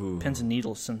and pins and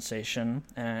needles sensation,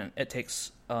 and it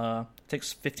takes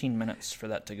 15 minutes for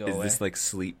that to go away. Is this like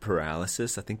sleep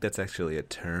paralysis? I think that's actually a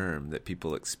term that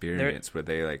people experience where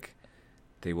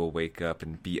they will wake up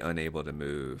and be unable to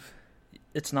move.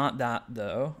 It's not that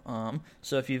though.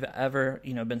 So if you've ever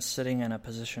been sitting in a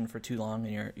position for too long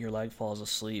and your leg falls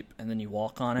asleep and then you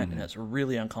walk on it and it's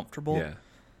really uncomfortable. Yeah.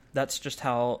 That's just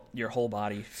how your whole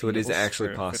body feels. So it is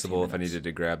actually possible if I needed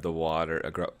to grab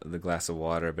the glass of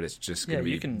water, but it's just going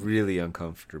to be really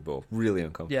uncomfortable. Really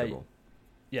uncomfortable.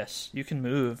 Yeah, yes, you can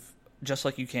move just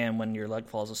like you can when your leg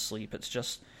falls asleep. It's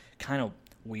just kind of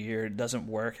weird, doesn't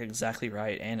work exactly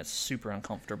right, and it's super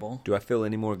uncomfortable. Do I feel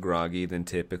any more groggy than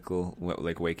typical,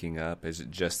 like waking up? Is it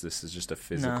just this is just a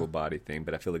physical body thing?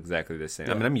 But I feel exactly the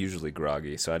same. I mean, I'm usually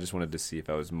groggy, so I just wanted to see if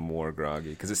I was more groggy,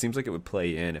 because it seems like it would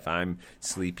play in if I'm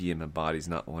sleepy and my body's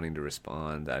not wanting to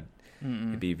respond.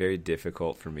 It'd be very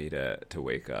difficult for me to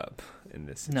wake up in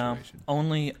this situation.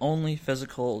 No, only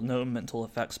physical, no mental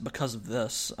effects because of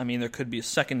this. I mean, there could be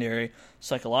secondary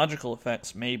psychological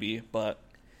effects, maybe, but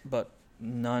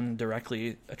none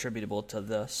directly attributable to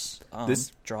this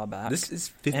drawback. This is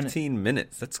 15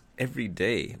 minutes. That's every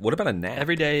day. What about a nap?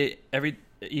 Every day,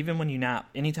 even when you nap,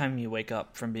 anytime you wake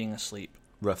up from being asleep.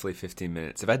 Roughly 15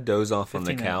 minutes. If I doze off on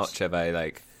the couch, have I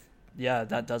like... Yeah,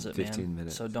 that does it, 15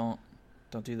 minutes. So don't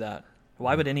do that.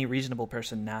 Why would any reasonable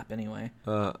person nap anyway?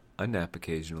 I nap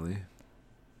occasionally.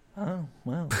 Oh,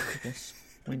 well, I guess...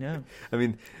 We know. I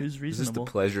mean, who's reasonable? It's just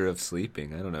the pleasure of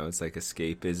sleeping. I don't know. It's like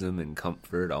escapism and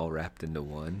comfort all wrapped into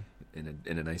one in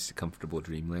a nice, comfortable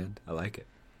dreamland. I like it.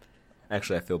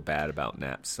 Actually, I feel bad about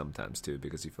naps sometimes too,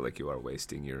 because you feel like you are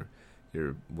wasting your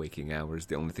waking hours.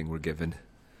 The only thing we're given.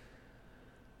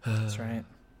 That's right.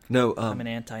 No, I'm an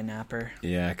anti-napper.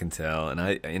 Yeah, I can tell. And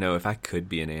if I could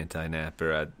be an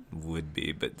anti-napper, I would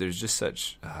be. But there's just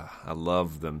such. I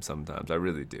love them sometimes. I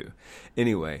really do.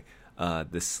 Anyway.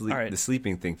 The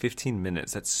sleeping thing, 15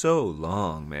 minutes. That's so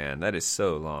long, man. That is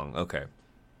so long. Okay.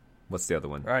 What's the other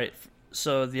one? All right.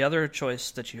 So the other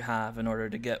choice that you have in order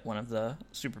to get one of the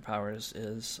superpowers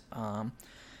is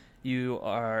you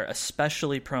are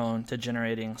especially prone to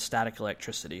generating static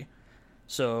electricity.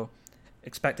 So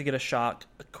expect to get a shock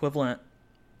equivalent,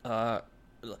 the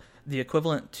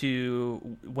equivalent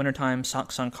to wintertime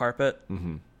socks on carpet.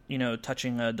 Mm-hmm.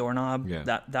 Touching a doorknob,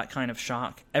 that kind of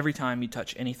shock every time you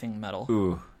touch anything metal.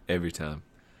 Ooh, every time.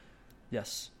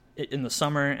 Yes. In the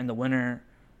summer, in the winter,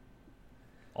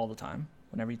 all the time.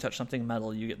 Whenever you touch something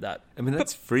metal, you get that. I mean,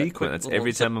 that's frequent. That's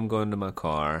every time I'm going to my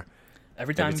car.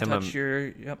 Every time you touch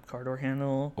your car door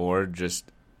handle. Or just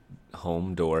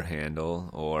home door handle,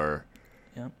 or...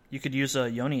 Yeah. You could use a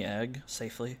yoni egg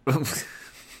safely.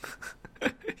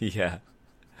 Yeah.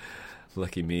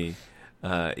 Lucky me.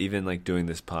 Even like doing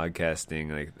this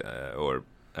podcasting, or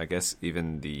I guess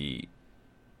even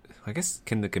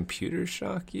can the computer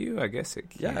shock you? I guess it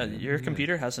can. Yeah, your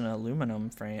computer has an aluminum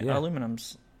frame. Yeah.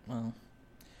 Aluminum's, well,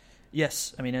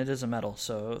 yes, I mean, it is a metal,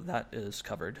 so that is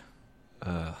covered.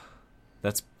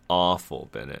 That's awful,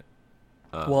 Bennett.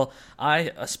 Well,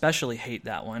 I especially hate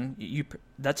that one.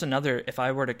 That's another, if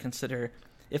I were to consider,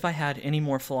 if I had any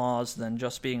more flaws than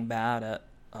just being bad at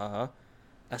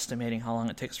estimating how long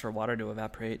it takes for water to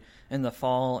evaporate, in the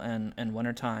fall and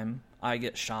wintertime, I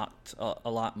get shocked a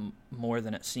lot more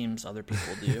than it seems other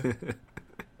people do.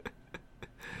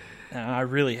 And I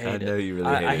really hate it. I know you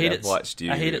really hate it. I've watched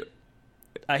you. I hate it.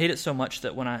 I hate it so much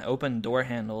that when I open door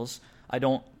handles, I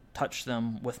don't touch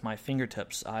them with my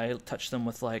fingertips. I touch them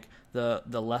with like the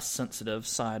less sensitive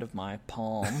side of my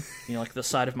palm, like the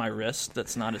side of my wrist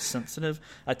that's not as sensitive.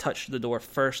 I touch the door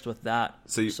first with that.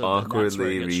 So you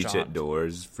awkwardly reach at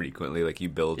doors frequently, like you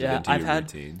build it into your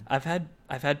routine. I've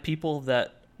had people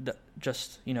that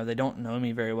just they don't know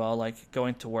me very well, like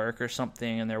going to work or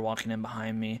something, and they're walking in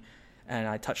behind me, and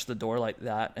I touch the door like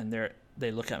that, and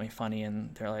they look at me funny,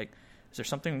 and they're like, "Is there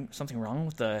something wrong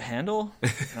with the handle?"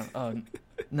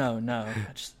 No,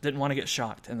 I just didn't want to get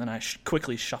shocked, and then I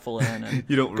quickly shuffle in. And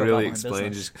you don't really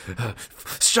explain, just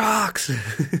shocks.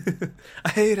 I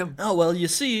hate them. Oh well, you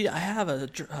see, I have a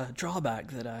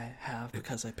drawback that I have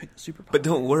because I picked the superpower. But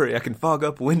don't worry, I can fog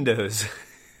up windows.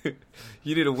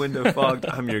 You need a window fogged,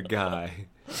 I'm your guy.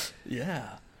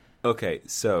 Yeah. Okay,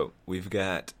 so we've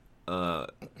got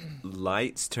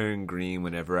lights turn green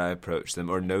whenever I approach them,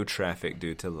 or no traffic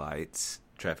due to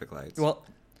traffic lights. Well,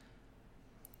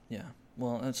 yeah.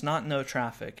 Well, it's not no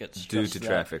traffic. It's due just to that.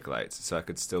 traffic lights, so I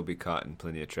could still be caught in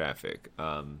plenty of traffic.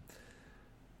 What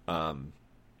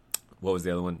was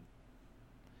the other one?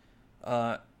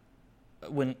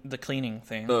 When the cleaning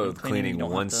thing. Oh, When cleaning. you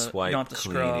don't One have to, swipe you don't have to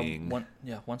cleaning. Scrub.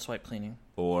 One swipe cleaning.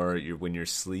 Or when you're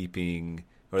sleeping,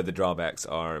 or the drawbacks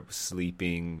are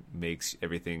sleeping makes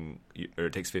everything, or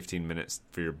it takes 15 minutes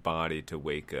for your body to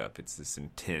wake up. It's this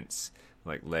intense,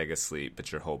 like leg asleep,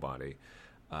 but your whole body.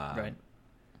 Right.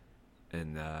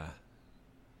 And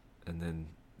then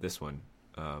this one.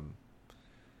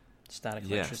 Static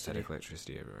Yeah, electricity. static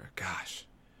electricity everywhere. Gosh.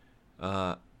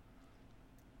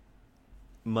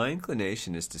 My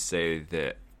inclination is to say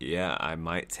that, yeah, I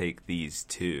might take these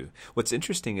too. What's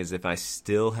interesting is if I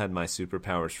still had my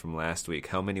superpowers from last week,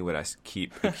 how many would I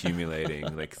keep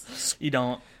accumulating? Like, You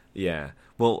don't. yeah.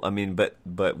 Well, I mean, but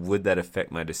would that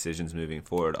affect my decisions moving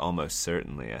forward? Almost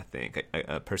certainly, I think.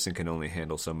 A person can only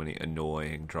handle so many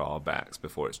annoying drawbacks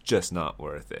before it's just not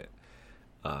worth it.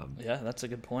 Yeah, that's a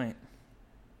good point.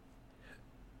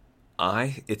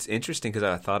 It's interesting because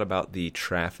I thought about the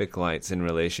traffic lights in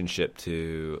relationship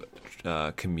to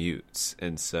commutes,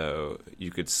 and so you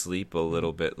could sleep a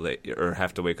little bit late or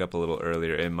have to wake up a little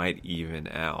earlier. It might even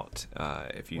out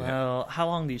if you. Well, how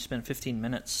long do you spend 15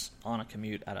 minutes on a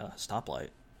commute at a stoplight?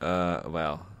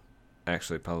 Well,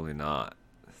 actually, probably not.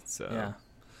 So Yeah.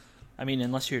 I mean,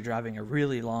 unless you're driving a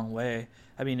really long way.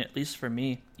 I mean, at least for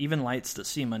me, even lights that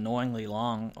seem annoyingly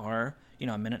long are,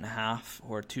 a minute and a half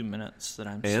or 2 minutes that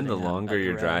I'm sitting And the at longer the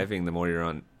you're red. driving, the more you're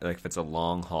on. Like if it's a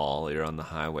long haul, you're on the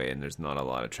highway, and there's not a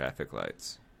lot of traffic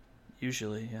lights.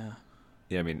 Usually, yeah.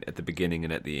 Yeah, I mean, at the beginning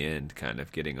and at the end, kind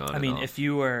of getting on. I mean, and off. if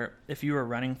you were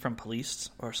running from police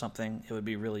or something, it would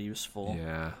be really useful.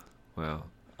 Yeah. Well,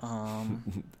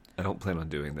 I don't plan on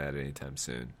doing that anytime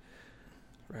soon.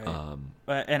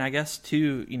 Right. And I guess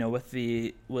too, with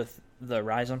the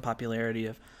rise in popularity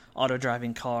of auto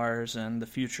driving cars and the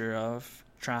future of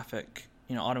traffic,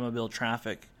 automobile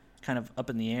traffic, kind of up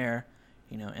in the air.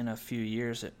 In a few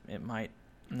years, it might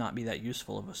not be that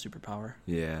useful of a superpower.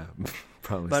 Yeah,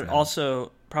 probably. But so.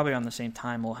 also, probably on the same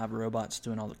time, we'll have robots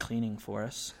doing all the cleaning for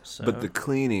us. So. But the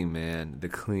cleaning, man,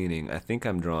 I think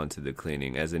I'm drawn to the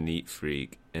cleaning as a neat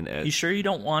freak. And you sure you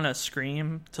don't want to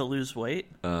scream to lose weight?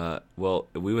 Well,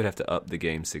 we would have to up the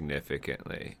game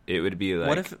significantly. It would be like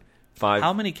what if 5.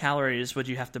 How many calories would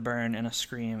you have to burn in a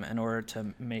scream in order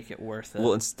to make it worth it?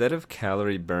 Well, instead of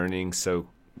calorie burning, so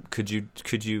could you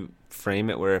frame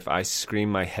it where if I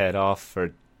scream my head off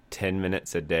for 10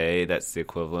 minutes a day, that's the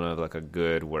equivalent of like a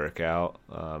good workout.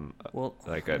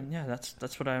 Yeah,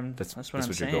 that's what I'm. That's what I'm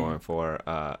you're saying. going for,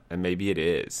 and maybe it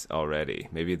is already.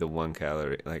 Maybe the 1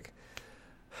 calorie, like.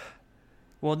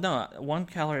 Well, no, 1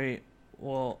 calorie.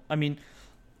 Well, I mean,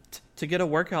 to get a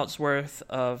workout's worth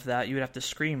of that, you would have to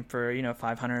scream for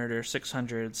 500 or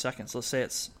 600 seconds. Let's say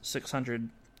it's 600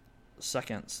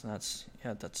 seconds. That's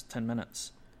 10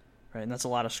 minutes, right? And that's a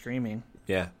lot of screaming.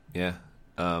 Yeah.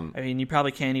 I mean, you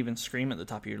probably can't even scream at the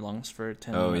top of your lungs for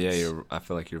 10 minutes. Oh, yeah, I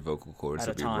feel like your vocal cords At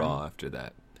will a be time. raw after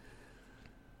that.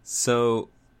 So,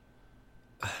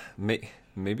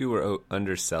 maybe we're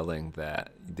underselling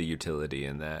the utility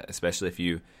in that, especially if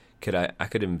you could. I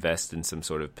could invest in some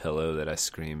sort of pillow that I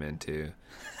scream into,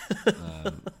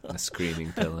 a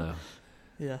screaming pillow.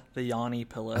 Yeah, the Yanni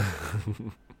pillow.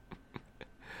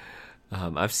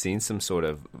 I've seen some sort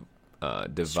of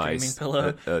device,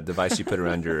 pillow. a device you put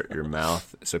around your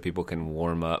mouth so people can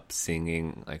warm up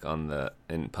singing like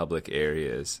in public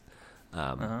areas.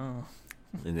 Oh.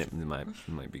 And it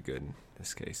might be good in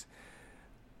this case.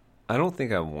 I don't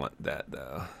think I want that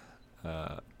though.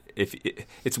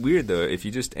 It's weird though if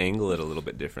you just angle it a little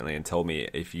bit differently and told me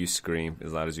if you scream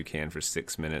as loud as you can for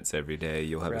 6 minutes every day,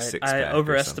 you'll have a six-pack. I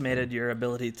overestimated your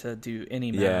ability to do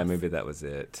any math. Yeah, maybe that was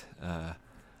it.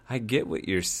 I get what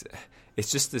you're.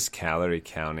 It's just this calorie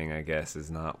counting, I guess,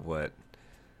 is not what.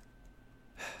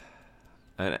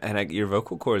 And your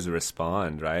vocal cords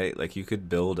respond, right? Like you could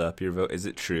build up your vote. Is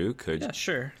it true? Could Yeah,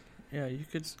 sure. Yeah, you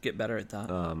could get better at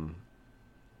that.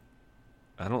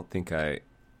 I don't think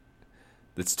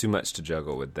that's too much to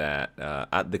juggle with that.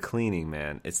 The cleaning,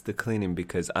 man. It's the cleaning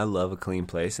because I love a clean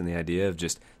place and the idea of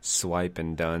just swipe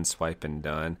and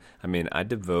done. I mean, I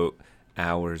devote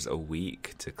hours a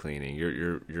week to cleaning.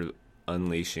 You're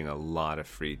unleashing a lot of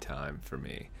free time for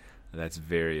me. That's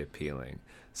very appealing.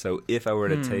 So if I were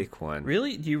to take one,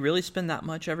 Really? Do you really spend that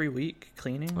much every week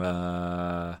cleaning?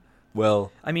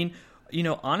 well, I mean,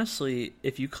 Honestly,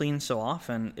 if you clean so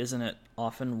often, isn't it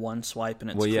often one swipe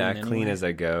and it's Well, clean yeah, I anyway? clean as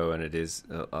I go, and it is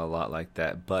a lot like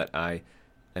that. But I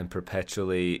am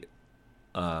perpetually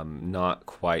not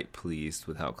quite pleased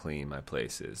with how clean my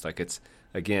place is. Like it's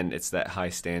that high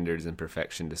standards and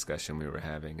perfection discussion we were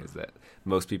having. Is that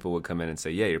most people would come in and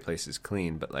say, "Yeah, your place is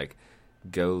clean," but like,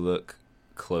 go look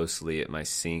closely at my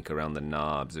sink around the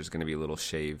knobs. There's going to be little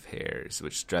shave hairs,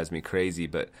 which drives me crazy.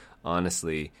 But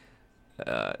honestly,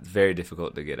 very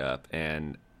difficult to get up,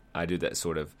 and I do that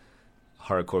sort of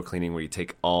hardcore cleaning where you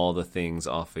take all the things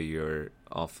off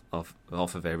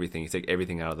of everything. You take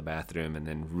everything out of the bathroom and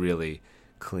then really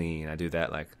clean. I do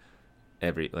that like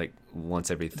once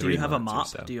every 3 months. Do you have a or mop?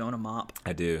 so. Do you own a mop?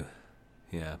 I do,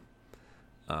 yeah.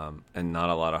 And not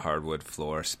a lot of hardwood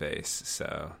floor space,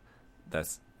 so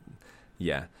that's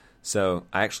yeah. So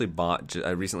I actually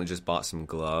I recently just bought some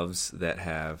gloves that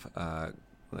have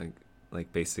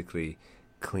like basically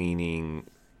cleaning.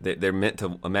 They're meant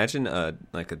to imagine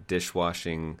like a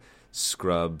dishwashing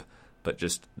scrub, but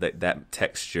just that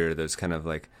texture. Those kind of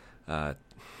like,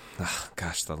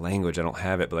 gosh, the language I don't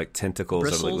have it, but like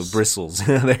tentacles or like bristles.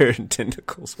 They're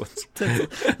tentacles.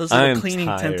 Those I little am cleaning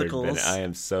tired, tentacles. Ben. I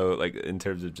am so like in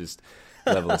terms of just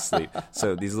level of sleep.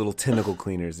 So these little tentacle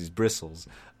cleaners, these bristles,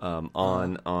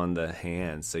 on the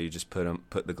hands. So you just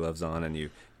put the gloves on and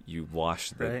you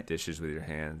wash the dishes with your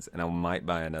hands. And I might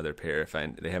buy another pair if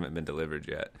they haven't been delivered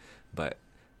yet. But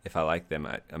if I like them,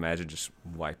 I imagine just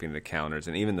wiping the counters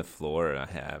and even the floor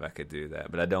I could do that.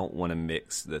 But I don't want to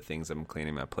mix the things I'm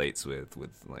cleaning my plates with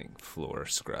like floor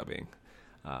scrubbing.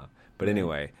 But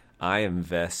anyway, I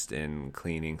invest in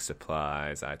cleaning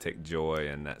supplies. I take joy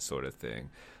in that sort of thing.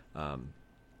 I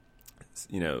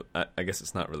guess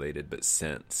it's not related, but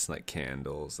scents like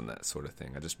candles and that sort of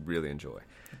thing, I just really enjoy.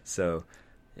 So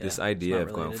this idea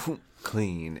of going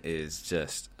clean is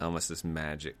just almost this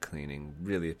magic cleaning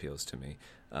really appeals to me.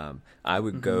 I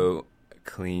would go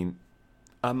clean.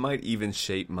 I might even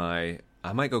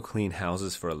I might go clean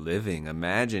houses for a living.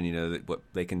 Imagine, what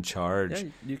they can charge. Yeah,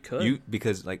 you could.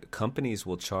 Because like companies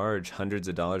will charge hundreds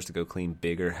of dollars to go clean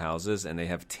bigger houses, and they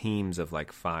have teams of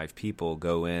like 5 people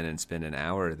go in and spend an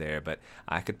hour there. But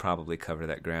I could probably cover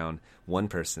that ground. One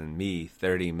person, me,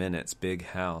 30 minutes, big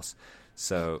house.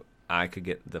 So I could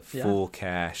get the full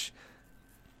cash.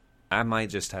 I might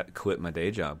just quit my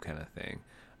day job kind of thing,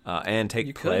 and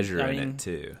take pleasure in it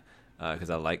too.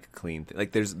 Because I like clean things.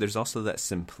 Like there's also that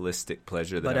simplistic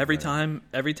pleasure. But every time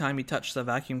you touch the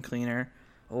vacuum cleaner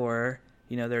or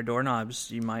their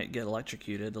doorknobs, you might get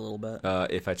electrocuted a little bit.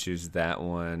 If I choose that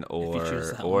one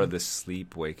or the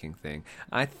sleep waking thing,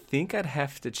 I think I'd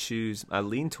have to choose. I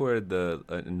lean toward the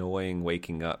annoying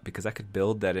waking up because I could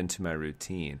build that into my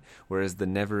routine. Whereas the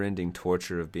never-ending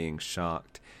torture of being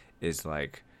shocked is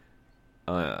like,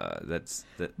 that's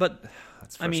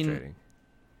frustrating. I mean,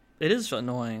 it is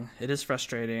annoying. It is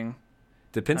frustrating.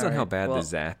 Depends on how bad the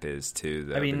zap is too,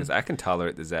 though. Because I can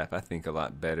tolerate the zap, I think, a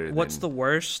lot better. What's the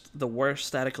worst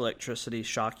static electricity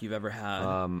shock you've ever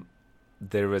had?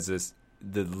 There was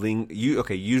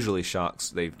usually shocks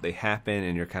they happen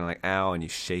and you're kind of like ow and you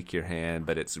shake your hand,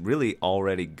 but it's really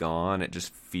already gone. It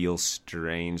just feels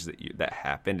strange that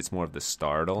happened. It's more of the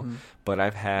startle. But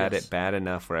I've had it bad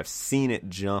enough where I've seen it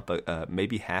jump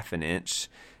maybe half an inch.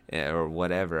 Or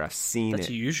whatever. I've seen That's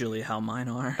it. usually how mine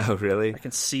are. Oh, really? I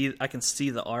can see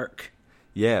the arc.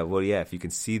 Yeah, well, yeah, if you can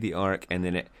see the arc and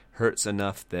then it hurts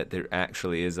enough that there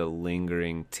actually is a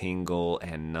lingering tingle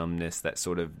and numbness, that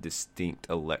sort of distinct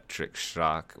electric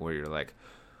shock where you're like,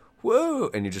 whoa,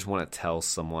 and you just want to tell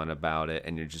someone about it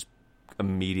and you're just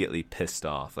immediately pissed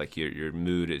off. Like your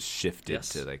mood is shifted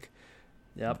to like,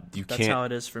 yep, that's how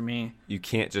it is for me. You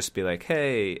can't just be like,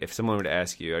 hey, if someone were to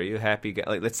ask you, are you happy?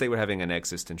 Like, let's say we're having an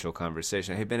existential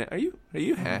conversation. Hey, Bennett, are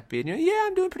you happy? And you're like, yeah,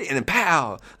 I'm doing pretty. And then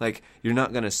pow! Like, you're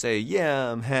not going to say,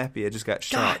 yeah, I'm happy. I just got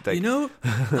shocked. God, like,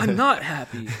 I'm not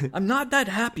happy. I'm not that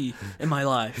happy in my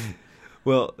life.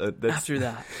 Well, after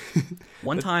that.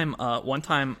 One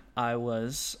time I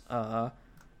was, I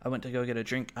went to go get a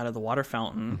drink out of the water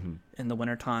fountain in the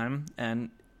wintertime,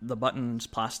 and the button's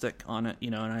plastic on it,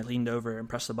 and I leaned over and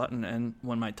pressed the button, and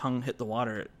when my tongue hit the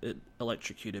water, it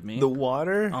electrocuted me. The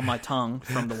water? On my tongue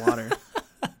from the water.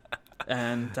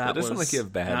 And that doesn't was... like you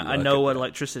have bad luck. I know what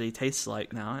electricity tastes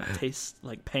like now. It tastes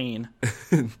like pain.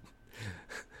 I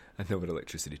know what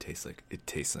electricity tastes like. It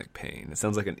tastes like pain. It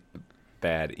sounds like a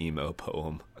bad emo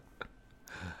poem.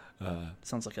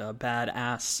 Sounds like a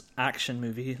badass action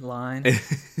movie line.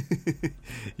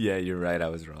 Yeah, you're right. I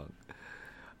was wrong.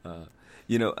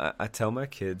 I tell my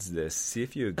kids this. See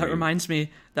if you agree. That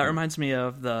reminds me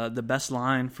of the best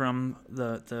line from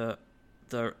the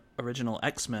original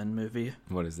X-Men movie.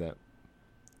 What is that?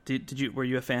 Were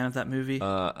you a fan of that movie?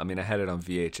 I mean, I had it on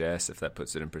VHS, if that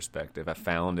puts it in perspective. I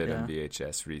found it Yeah. on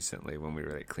VHS recently when we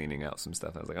were like cleaning out some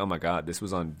stuff. I was like, oh my God, this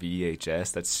was on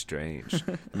VHS? That's strange.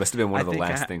 It must have been one of the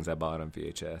last things I bought on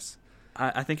VHS.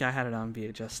 I think I had it on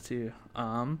VHS too.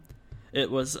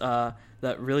 It was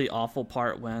that really awful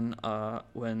part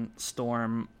when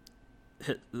Storm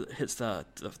hits the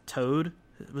toad.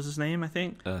 Was his name? I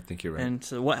think. I think you're right. And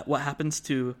so what happens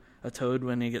to a toad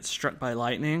when he gets struck by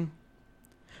lightning?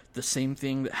 The same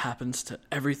thing that happens to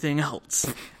everything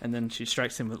else. And then she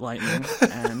strikes him with lightning,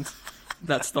 and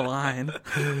that's the line.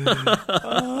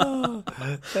 Oh,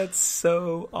 that's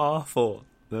so awful.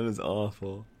 That is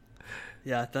awful.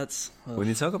 Yeah, that's... When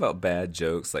you talk about bad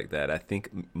jokes like that, I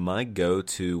think my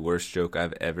go-to worst joke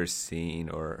I've ever seen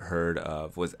or heard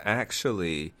of was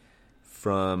actually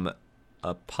from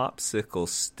a popsicle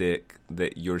stick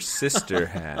that your sister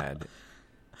had.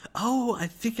 Oh, I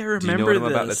think I remember Do you know what I'm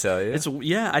this. about to tell you?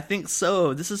 Yeah, I think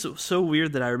so. This is so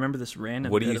weird that I remember this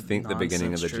random. What do bit you of think the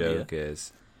beginning of the trivia. joke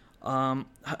is?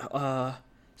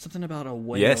 Something about a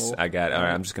whale. Yes, I got it. All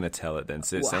right, I'm just going to tell it then.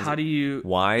 So it sounds how do you...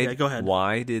 Why? Yeah, go ahead.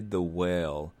 Why did the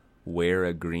whale wear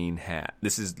a green hat?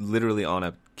 This is literally on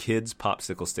a kid's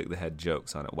popsicle stick that had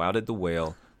jokes on it. Why did the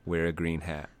whale wear a green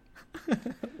hat?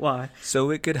 Why?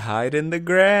 So it could hide in the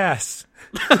grass.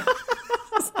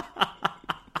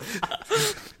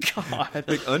 God.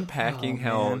 Like unpacking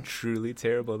how man. truly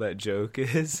terrible that joke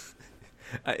is.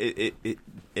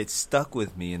 It stuck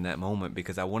with me in that moment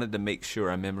because I wanted to make sure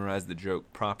I memorized the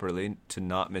joke properly to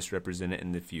not misrepresent it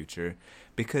in the future.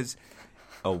 Because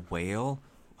a whale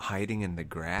hiding in the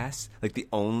grass, like the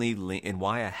only and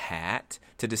why a hat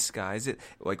to disguise it?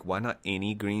 Like why not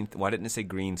any green? Why didn't it say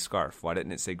green scarf? Why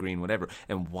didn't it say green whatever?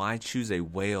 And why choose a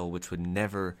whale which would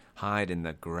never hide in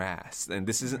the grass? And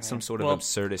this isn't some sort of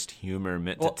absurdist humor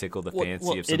meant to tickle the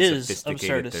fancy of some it is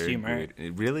sophisticated absurdist third humor. grade.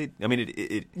 It really, I mean,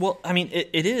 it Well, I mean,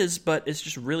 it is, but it's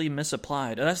just really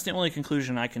misapplied. And that's the only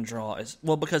conclusion I can draw is,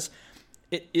 well, because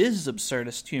it is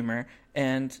absurdist humor,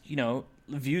 and,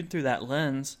 viewed through that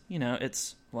lens,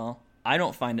 it's, well, I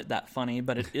don't find it that funny,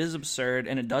 but it is absurd,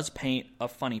 and it does paint a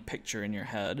funny picture in your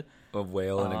head. A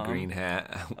whale in a green hat.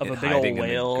 Of a big old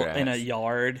whale in a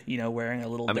yard, wearing a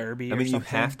little derby or something. You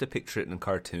have to picture it in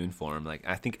cartoon form. Like,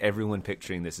 I think everyone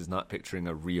picturing this is not picturing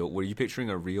a real... Were you picturing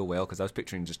a real whale? Because I was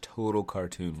picturing just total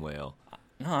cartoon whale.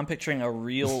 No, I'm picturing a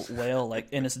real whale,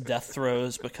 like, in its death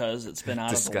throes because it's been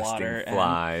out Disgusting of the water.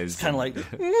 Flies. Kind of like...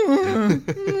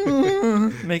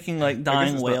 making, like,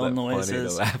 dying whale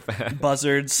noises.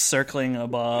 Buzzards circling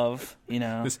above,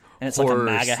 This and it's like a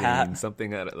MAGA scene, hat.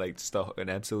 something out of, like, just an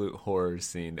absolute horror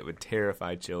scene that would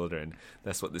terrify children.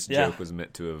 That's what this joke was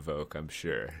meant to evoke, I'm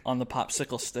sure. On the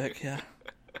popsicle stick, yeah.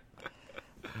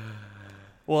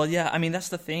 Well, yeah, I mean, that's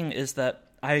the thing is that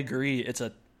I agree it's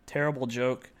a terrible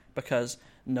joke because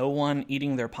no one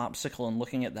eating their popsicle and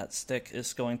looking at that stick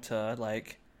is going to,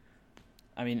 like...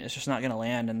 I mean, it's just not going to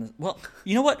land. And well,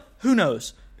 you know what? Who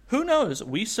knows? Who knows?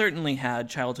 We certainly had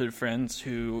childhood friends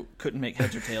who couldn't make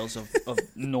heads or tails of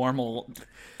normal,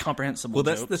 comprehensible jokes. Well,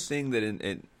 that's jokes. the thing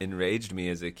that enraged me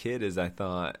as a kid is I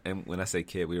thought, and when I say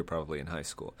kid, we were probably in high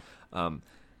school,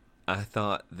 I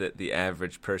thought that the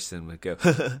average person would go,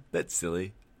 that's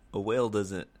silly. A whale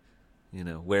doesn't,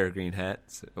 wear green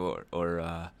hats or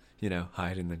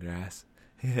hide in the grass.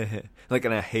 Like,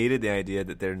 and I hated the idea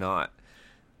that they're not.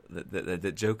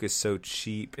 The joke is so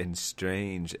cheap and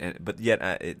strange, but yet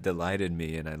it delighted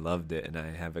me, and I loved it, and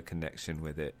I have a connection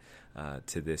with it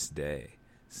to this day.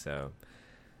 So,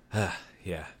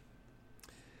 yeah.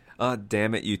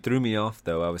 Damn it, you threw me off,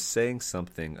 though. I was saying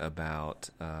something about,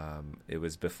 it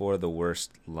was before the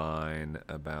worst line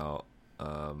about...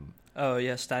 oh,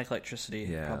 yeah, static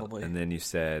electricity, probably. And then you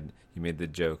made the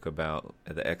joke about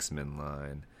the X-Men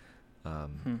line.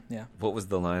 Yeah. What was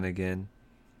the line again?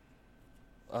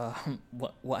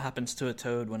 What happens to a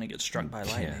toad when it gets struck by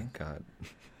lightning? Yeah, God.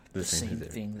 The same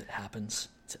thing that happens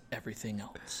to everything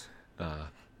else.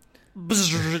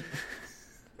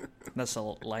 That's a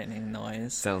lightning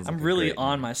noise. I'm really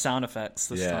on my sound effects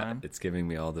this time. Yeah, it's giving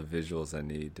me all the visuals I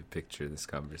need to picture this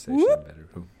conversation better.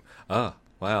 Oh,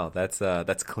 wow, that's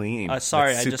clean.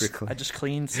 Sorry, that's I just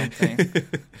cleaned something.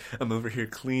 I'm over here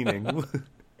cleaning.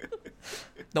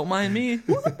 Don't mind me.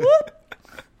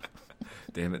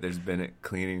 Damn it, there's Bennett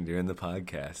cleaning during the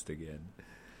podcast again.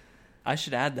 I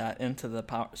should add that into the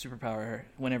superpower.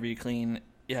 Whenever you clean,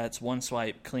 it's one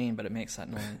swipe clean, but it makes that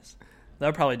noise. That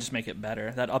would probably just make it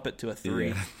better. That'd up it to a 3.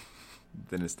 Yeah.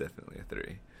 Then it's definitely a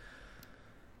 3.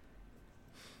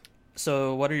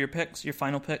 So what are your picks? Your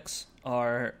final picks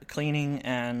are cleaning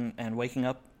and waking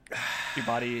up, your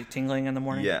body tingling in the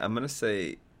morning? Yeah, I'm going to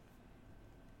say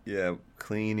Yeah,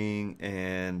 cleaning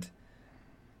and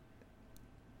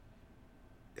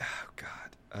oh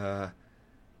god.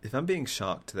 If I'm being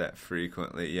shocked that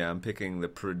frequently, yeah, I'm picking the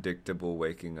predictable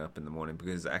waking up in the morning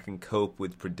because I can cope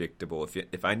with predictable.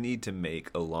 If I need to make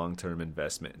a long-term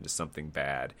investment into something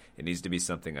bad, it needs to be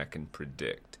something I can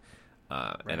predict.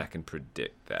 And I can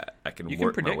predict that. I can You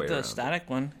work can my way predict the around static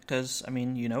one because, I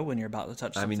mean, you know when you're about to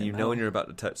touch I something. mean, you know metal. when you're about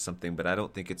to touch something, but I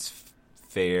don't think it's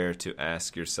fair to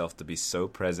ask yourself to be so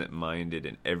present-minded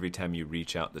and every time you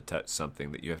reach out to touch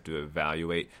something that you have to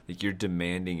evaluate. Like, you're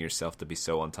demanding yourself to be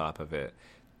so on top of it.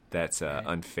 That's Right.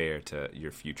 unfair to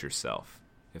your future self,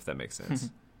 if that makes sense.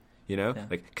 You know? Yeah.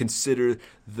 Like, consider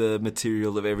the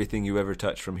material of everything you ever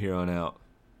touch from here on out.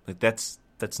 Like, that's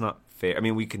not fair. I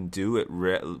mean, we can do it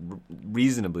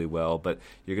reasonably well, but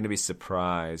you're going to be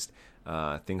surprised.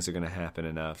 Things are going to happen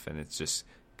enough, and it's just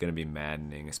going to be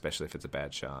maddening, especially if it's a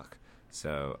bad shock.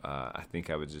 So I think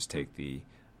I would just take the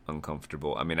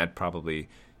uncomfortable. I mean, I'd probably,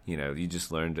 you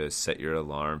just learn to set your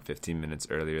alarm 15 minutes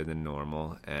earlier than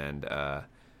normal and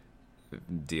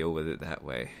deal with it that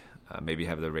way. Maybe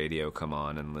have the radio come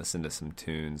on and listen to some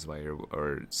tunes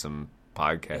or some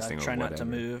podcasting or try whatever. not to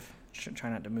move. Try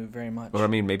not to move very much. Or I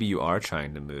mean, maybe you are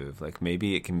trying to move. Like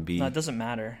maybe it can be. No, it doesn't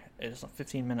matter. It's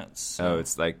 15 minutes. So. Oh,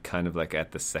 it's like kind of like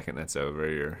at the second that's over,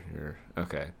 you're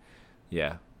okay.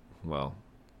 Yeah. Well,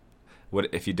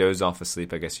 what if you doze off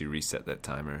asleep? I guess you reset that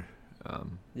timer.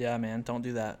 Yeah, man, don't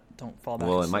do that. Don't fall back.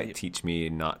 Well, it asleep. might teach me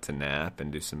not to nap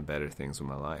and do some better things with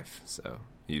my life. So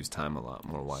use time a lot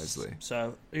more wisely.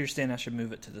 So you're saying I should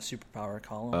move it to the superpower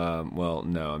column? Well,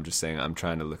 no, I'm just saying I'm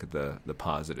trying to look at the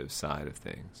positive side of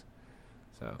things.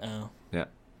 So yeah.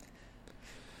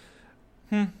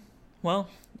 Well,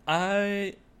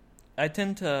 I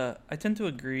tend to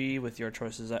agree with your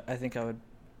choices. I think I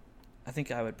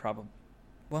would probably.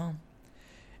 Well,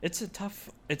 it's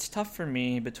tough for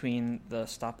me between the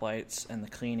stoplights and the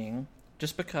cleaning,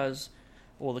 just because,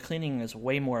 well, the cleaning is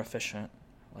way more efficient,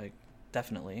 like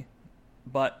definitely,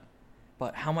 but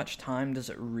how much time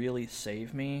does it really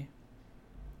save me?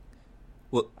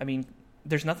 Well, I mean,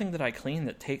 there's nothing that I clean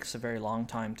that takes a very long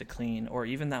time to clean, or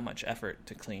even that much effort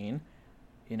to clean.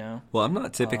 Well, I'm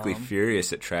not typically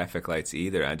furious at traffic lights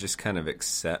either. I just kind of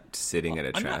accept sitting at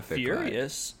a traffic light. I'm not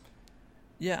furious.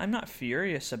 Yeah, I'm not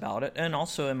furious about it. And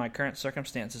also, in my current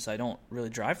circumstances, I don't really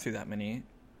drive through that many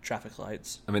traffic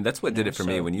lights. I mean, that's what did it for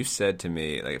me. When you said to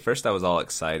me, like, at first I was all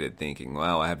excited thinking,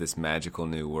 wow, I have this magical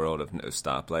new world of no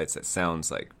stoplights. That sounds,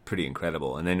 like, pretty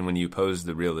incredible. And then when you pose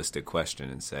the realistic question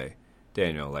and say,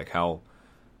 Daniel, like, how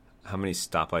many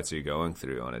stoplights are you going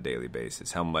through on a daily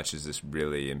basis? How much is this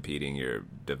really impeding your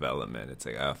development? It's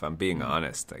like, if I'm being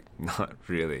honest, like, not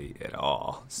really at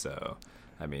all. So,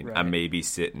 I mean, right. I maybe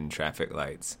sit in traffic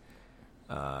lights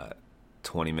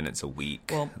 20 minutes a week.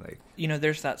 Well, like,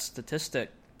 there's that statistic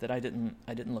that I didn't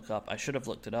look up. I should have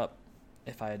looked it up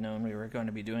if I had known we were going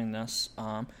to be doing this.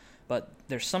 But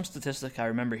there's some statistic I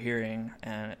remember hearing,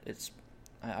 and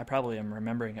I probably am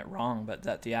remembering it wrong, but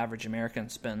that the average American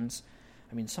spends,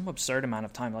 some absurd amount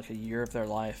of time, like a year of their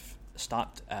life,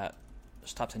 stopped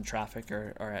in traffic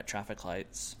or at traffic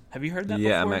lights. Have you heard that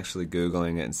before? Yeah, I'm actually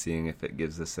Googling it and seeing if it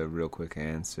gives us a real quick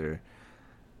answer.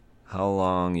 How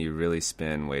long you really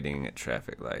spend waiting at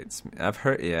traffic lights? I've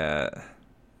heard, yeah,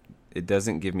 it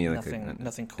doesn't give me like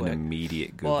nothing an quick.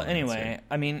 immediate Google Well, anyway,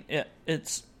 answer.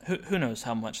 It's who knows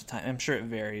how much time. I'm sure it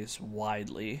varies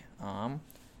widely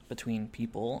between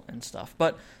people and stuff.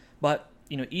 But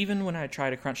even when I try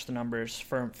to crunch the numbers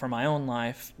for my own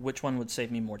life, which one would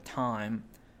save me more time?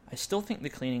 I still think the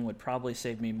cleaning would probably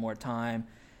save me more time.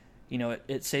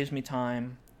 It saves me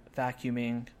time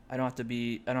vacuuming. I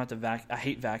hate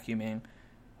vacuuming.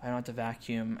 I don't have to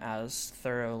vacuum as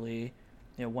thoroughly.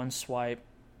 One swipe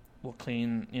will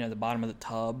clean, the bottom of the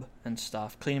tub and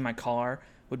stuff. Cleaning my car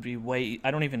would be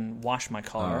I don't even wash my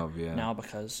car now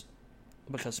because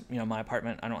my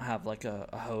apartment, I don't have like a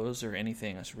hose or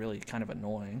anything. It's really kind of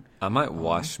annoying. I might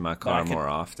wash my car more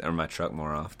often, or my truck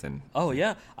more often. Oh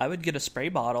yeah, I would get a spray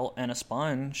bottle and a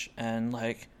sponge and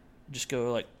like just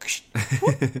go like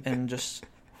whoop, and just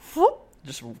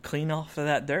clean off of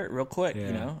that dirt real quick,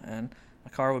 and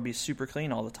my car would be super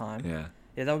clean all the time.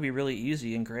 Yeah, that would be really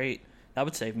easy and great. That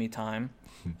would save me time.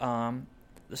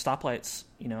 The stoplights,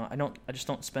 I just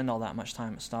don't spend all that much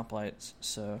time at stoplights,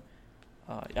 so.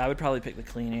 I would probably pick the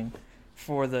cleaning.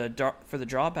 For the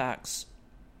drawbacks,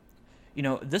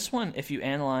 this one, if you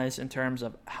analyze in terms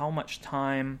of how much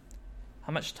time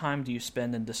do you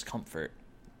spend in discomfort,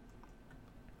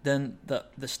 then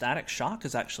the static shock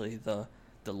is actually the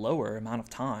lower amount of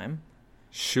time.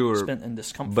 Sure, spent in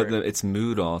discomfort. but it's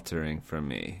mood altering for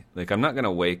me. Like, I'm not going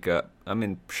to wake up. I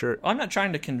mean, sure. I'm not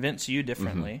trying to convince you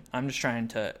differently. Mm-hmm. I'm just trying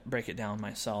to break it down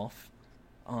myself.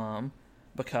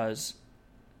 Because,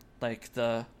 like,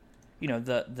 the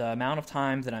amount of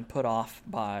time that I'm put off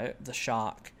by the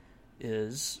shock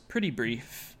is pretty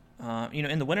brief.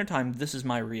 In the wintertime, this is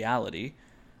my reality.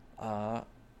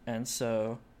 And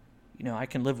so, I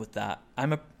can live with that.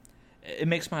 It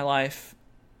makes my life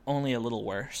only a little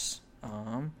worse.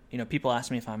 People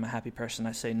ask me if I'm a happy person.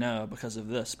 I say no because of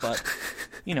this, but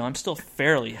I'm still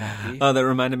fairly happy. Oh, that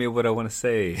reminded me of what I want to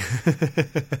say.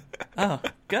 Oh,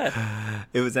 good.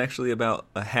 It was actually about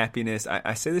happiness.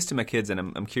 I say this to my kids, and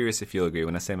I'm curious if you'll agree.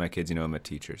 When I say my kids, I'm a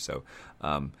teacher, so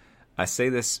I say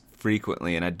this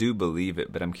frequently, and I do believe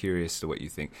it, but I'm curious to what you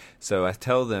think. So I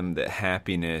tell them that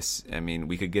happiness, I mean,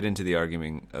 we could get into the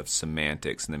argument of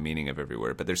semantics and the meaning of every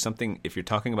word, but there's something, if you're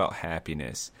talking about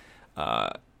happiness,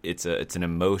 it's an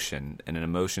emotion, and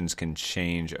emotions can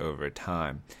change over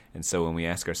time. And so when we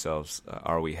ask ourselves,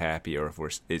 are we happy, or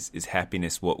is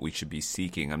happiness what we should be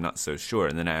seeking? I'm not so sure.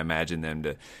 And then I imagine them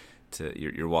to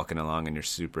you're walking along and you're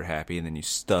super happy, and then you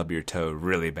stub your toe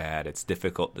really bad. It's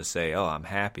difficult to say, oh, I'm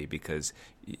happy, because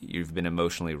you've been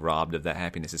emotionally robbed of that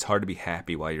happiness. It's hard to be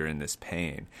happy while you're in this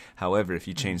pain. However, if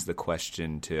you change the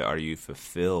question to, are you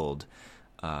fulfilled,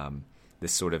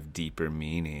 this sort of deeper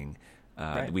meaning,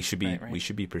 we should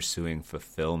be pursuing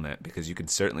fulfillment, because you can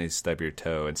certainly stub your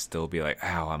toe and still be like,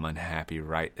 "Ow, I'm unhappy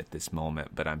right at this moment,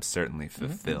 but I'm certainly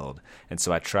fulfilled." Mm-hmm. And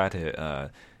so I try to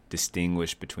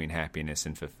distinguish between happiness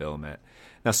and fulfillment.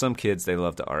 Now, some kids, they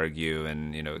love to argue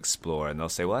and explore, and they'll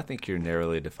say, "Well, I think you're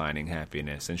narrowly defining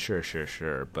happiness." And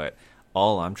sure, but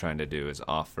all I'm trying to do is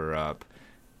offer up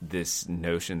this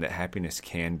notion that happiness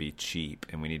can be cheap,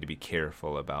 and we need to be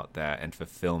careful about that, and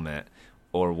fulfillment,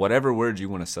 or whatever word you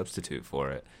want to substitute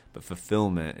for it. But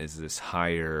fulfillment is this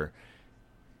higher,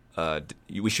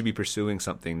 we should be pursuing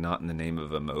something not in the name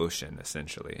of emotion,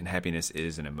 essentially. And happiness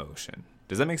is an emotion.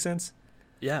 Does that make sense?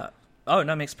 Yeah. Oh,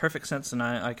 no, it makes perfect sense, and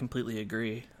I completely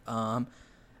agree.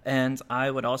 And I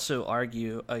would also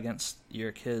argue against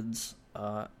your kids,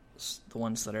 the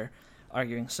ones that are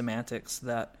arguing semantics,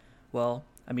 that, well,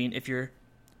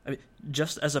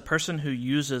 just as a person who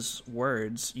uses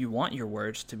words, you want your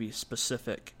words to be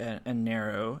specific and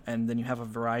narrow, and then you have a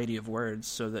variety of words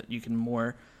so that you can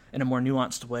in a more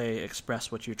nuanced way,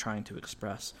 express what you're trying to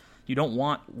express. You don't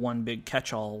want one big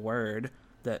catch-all word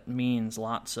that means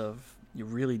lots of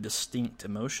really distinct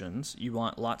emotions. You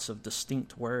want lots of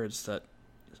distinct words that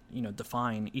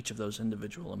define each of those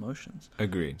individual emotions.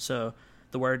 Agreed. So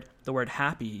the word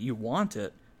happy, you want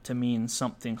it to mean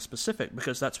something specific,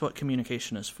 because that's what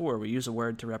communication is for. We use a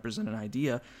word to represent an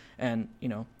idea, and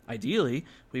ideally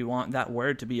we want that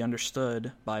word to be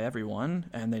understood by everyone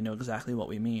and they know exactly what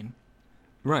we mean.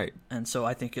 Right. And so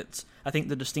I think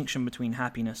the distinction between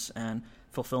happiness and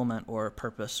fulfillment, or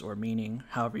purpose, or meaning,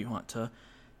 however you want to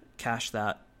cash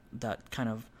that kind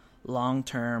of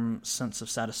long-term sense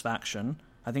of satisfaction,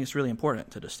 I think it's really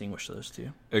important to distinguish those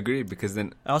two. Agreed, because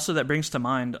then also that brings to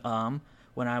mind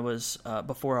when I was,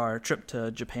 before our trip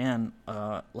to Japan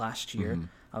last year, mm-hmm.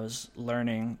 I was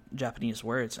learning Japanese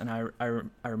words, and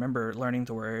I remember learning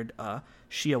the word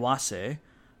shiawase,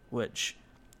 which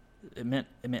it meant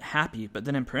happy, but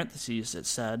then in parentheses it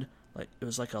said, like, it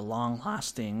was like a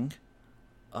long-lasting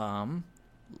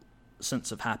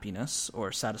sense of happiness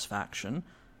or satisfaction.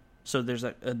 So there's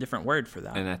a different word for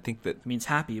that. And I think that it means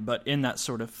happy, but in that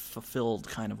sort of fulfilled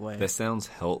kind of way. That sounds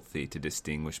healthy to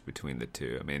distinguish between the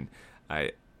two. I mean,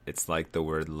 it's like the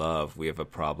word love. We have a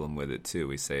problem with it too.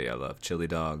 We say, I love chili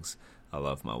dogs, I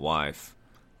love my wife,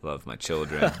 I love my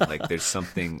children. Like, there's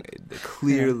something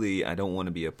clearly, I don't want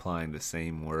to be applying the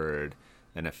same word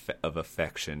of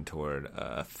affection toward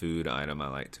a food item I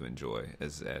like to enjoy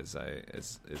as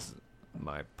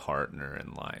my partner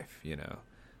in life.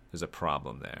 There's a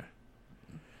problem there.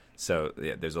 So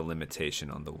yeah, there's a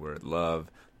limitation on the word love.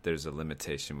 There's a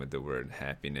limitation with the word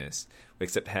happiness.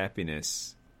 Except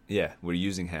happiness, yeah, we're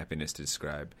using happiness to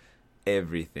describe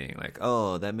everything. Like,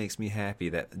 oh, that makes me happy.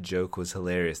 That joke was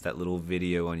hilarious. That little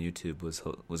video on YouTube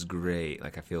was great.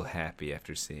 Like, I feel happy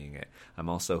after seeing it. I'm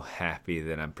also happy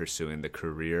that I'm pursuing the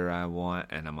career I want,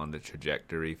 and I'm on the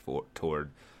trajectory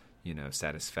toward,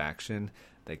 satisfaction.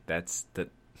 Like, that's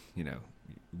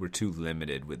we're too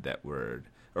limited with that word,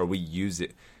 or we use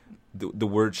it. The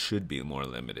word should be more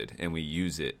limited, and we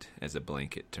use it as a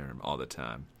blanket term all the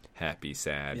time. Happy,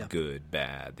 sad, yeah. Good,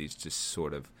 bad. These just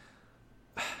sort of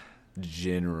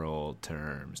general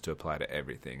terms to apply to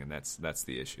everything, and that's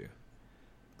the issue.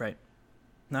 Right.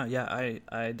 No, yeah,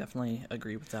 I definitely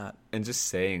agree with that. And just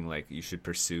saying like you should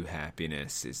pursue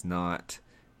happiness is not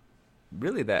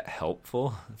really that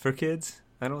helpful for kids,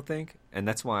 I don't think. And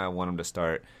that's why I want them to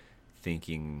start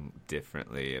thinking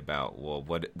differently about, well,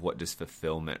 what does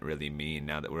fulfillment really mean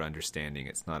now that we're understanding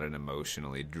it's not an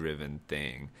emotionally driven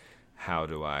thing? How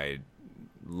do I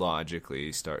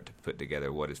logically start to put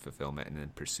together what is fulfillment and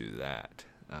then pursue that?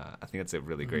 I think that's a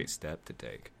really great step to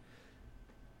take.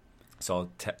 So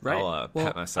I'll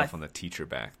pat myself on the teacher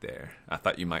back there. I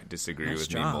thought you might disagree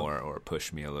with me more or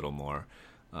push me a little more,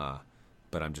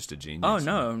 but I'm just a genius. Oh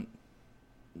no,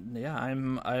 yeah,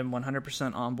 I'm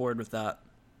 100% on board with that.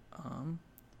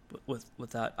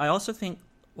 With that, I also think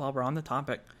while we're on the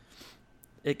topic,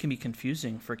 it can be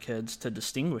confusing for kids to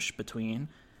distinguish between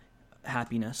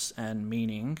happiness and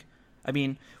meaning. I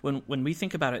mean, when we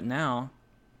think about it now,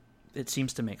 it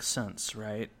seems to make sense,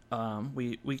 right?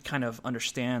 We kind of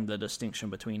understand the distinction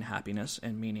between happiness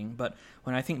and meaning. But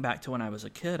when I think back to when I was a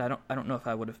kid, I don't know if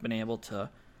I would have been able to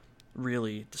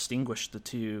really distinguish the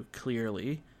two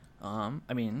clearly.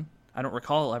 I mean, I don't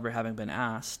recall ever having been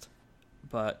asked,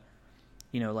 but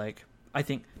like I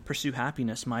think pursue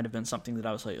happiness might have been something that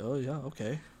I was like, oh yeah,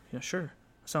 okay, yeah, sure,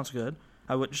 sounds good.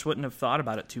 I wouldn't have thought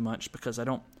about it too much because I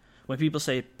don't. When people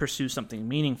say pursue something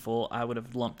meaningful, I would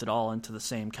have lumped it all into the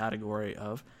same category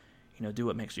of, do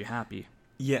what makes you happy.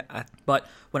 Yeah. But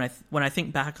when I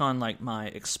think back on like my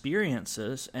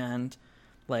experiences and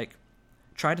like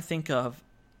try to think of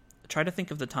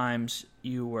the times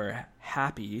you were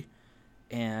happy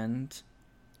and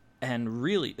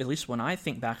really, at least when I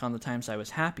think back on the times I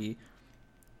was happy,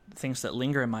 things that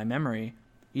linger in my memory,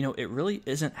 it really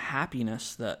isn't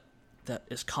happiness that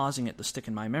is causing it to stick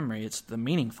in my memory. It's the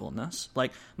meaningfulness.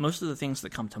 Like most of the things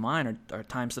that come to mind are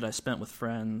times that I spent with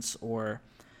friends or,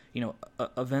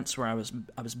 events where I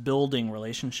was building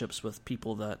relationships with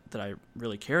people that I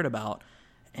really cared about.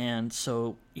 And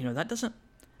so, that doesn't,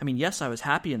 I mean, yes, I was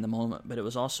happy in the moment, but it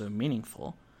was also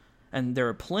meaningful. And there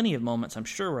are plenty of moments, I'm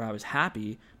sure, where I was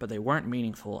happy, but they weren't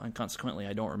meaningful, and consequently,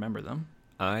 I don't remember them.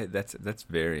 That's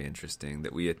very interesting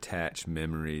that we attach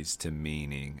memories to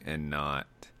meaning and not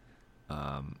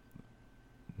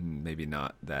maybe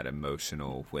not that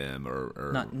emotional whim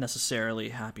or not necessarily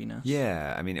happiness.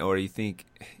 Yeah, I mean, or you think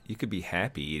you could be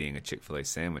happy eating a Chick-fil-A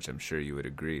sandwich. I'm sure you would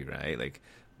agree, right? Like,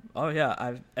 oh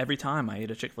yeah, every time I eat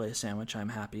a Chick-fil-A sandwich, I'm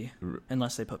happy,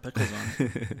 unless they put pickles on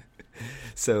it.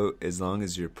 So as long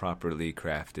as your properly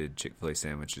crafted Chick-fil-A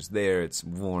sandwich is there, it's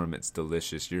warm, it's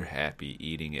delicious, you're happy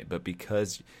eating it. But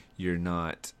because you're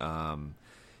not,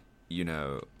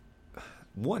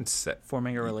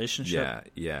 forming a relationship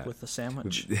with the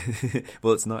sandwich.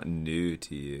 Well, it's not new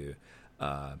to you.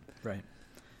 Right.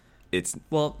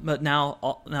 But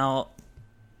now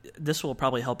this will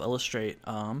probably help illustrate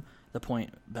the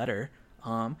point better.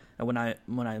 And when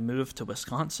I moved to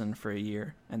Wisconsin for a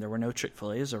year and there were no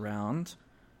Chick-fil-A's around,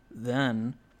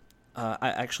 then I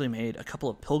actually made a couple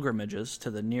of pilgrimages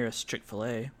to the nearest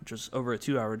Chick-fil-A, which was over a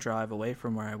 2-hour drive away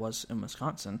from where I was in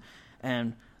Wisconsin.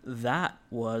 And that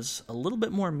was a little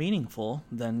bit more meaningful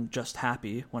than just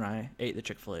happy when I ate the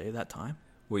Chick-fil-A that time.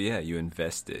 Well, yeah, you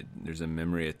invested. There's a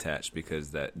memory attached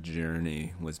because that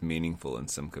journey was meaningful in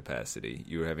some capacity.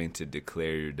 You were having to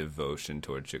declare your devotion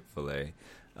toward Chick-fil-A,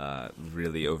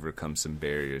 really overcome some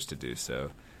barriers to do so,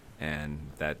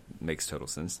 and that makes total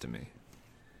sense to me.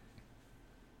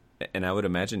 And I would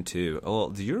imagine, too,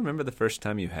 do you remember the first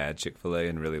time you had Chick-fil-A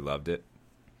and really loved it?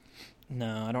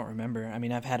 No, I don't remember. I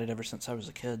mean, I've had it ever since I was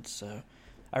a kid, so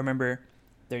I remember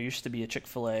there used to be a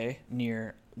Chick-fil-A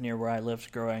near where I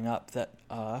lived growing up that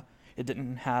it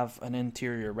didn't have an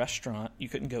interior restaurant. You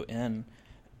couldn't go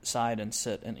inside and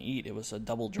sit and eat. It was a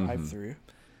double drive-through,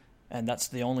 and that's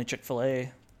the only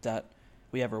Chick-fil-A that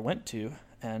we ever went to.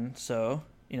 And so,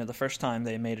 the first time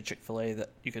they made a Chick-fil-A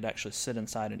that you could actually sit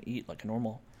inside and eat like a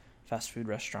normal fast food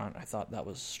restaurant, I thought that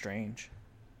was strange.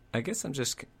 I guess I'm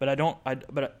just... But I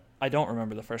don't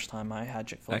remember the first time I had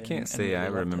Chick-fil-A. I can't say I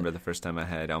remember the first time I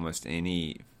had almost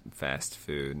any fast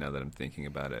food, now that I'm thinking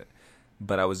about it.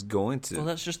 But I was going to... Well,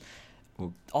 that's just...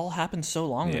 all happened so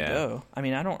long ago. I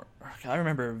mean, I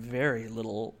remember very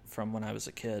little from when I was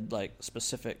a kid, like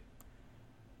specific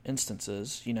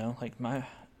instances, like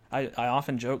I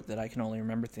often joke that I can only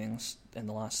remember things in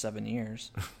the last 7 years.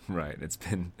 Right. It's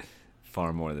been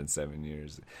far more than 7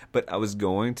 years. But I was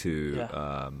going to...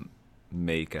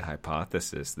 make a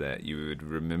hypothesis that you would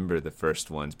remember the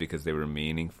first ones because they were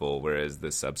meaningful, whereas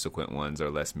the subsequent ones are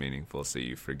less meaningful, so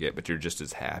you forget. But you're just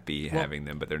as happy having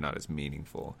them, but they're not as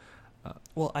meaningful.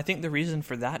 Well, I think the reason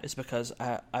for that is because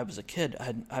I was a kid.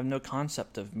 I have no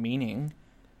concept of meaning,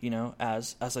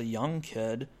 as a young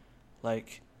kid.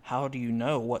 Like, how do you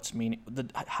know what's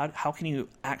how can you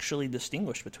actually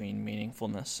distinguish between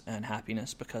meaningfulness and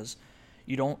happiness, because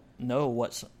you don't know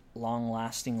what's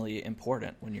long-lastingly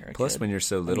important when you're a Plus, kid. when you're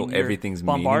so little, you're everything's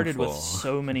bombarded meaningful. with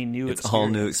so many new it's experiences. all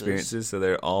new experiences, so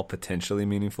they're all potentially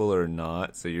meaningful or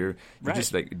not. So you Right.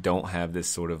 just like don't have this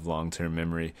sort of long-term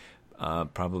memory,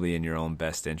 probably in your own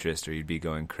best interest, or you'd be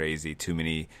going crazy too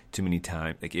many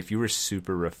times. Like if you were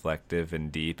super reflective and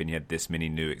deep, and you had this many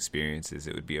new experiences,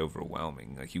 it would be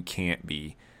overwhelming. Like you can't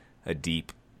be a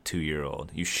deep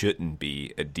 2-year-old. You shouldn't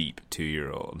be a deep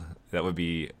 2-year-old. That would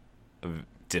be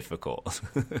difficult.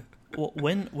 Well,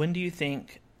 when do you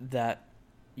think that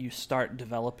you start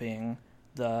developing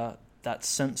that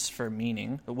sense for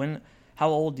meaning? How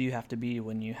old do you have to be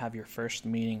when you have your first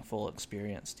meaningful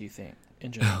experience, do you think,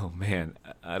 in general? Oh man,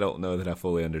 I don't know that I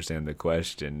fully understand the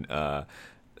question. How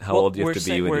old do you have to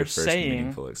be with your first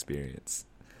meaningful experience?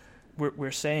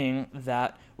 We're saying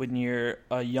that when you're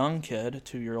a young kid, a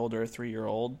 2-year-old or a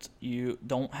 3-year-old, you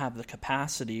don't have the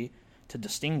capacity to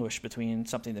distinguish between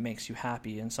something that makes you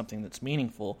happy and something that's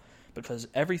meaningful, because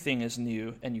everything is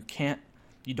new, and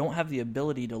you don't have the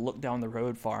ability to look down the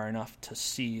road far enough to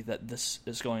see that this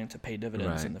is going to pay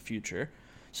dividends in the future.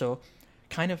 So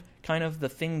kind of the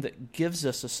thing that gives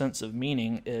us a sense of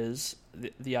meaning is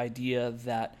the idea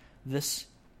that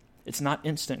it's not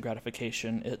instant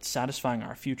gratification, it's satisfying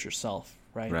our future self,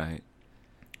 right? Right.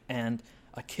 And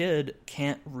a kid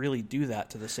can't really do that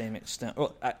to the same extent.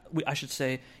 Well, I should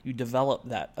say you develop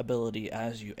that ability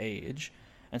as you age.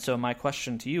 And so my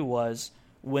question to you was,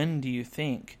 when do you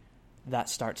think that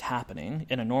starts happening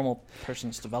in a normal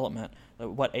person's development? At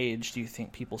what age do you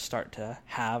think people start to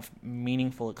have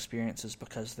meaningful experiences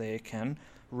because they can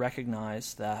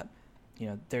recognize that,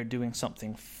 they're doing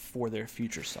something for their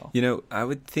future self? I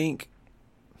would think,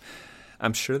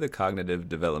 I'm sure the cognitive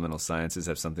developmental sciences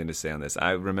have something to say on this.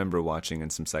 I remember watching in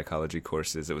some psychology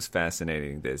courses, it was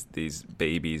fascinating, these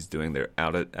babies doing their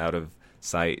out of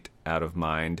sight, out of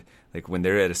mind. Like when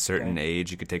they're at a certain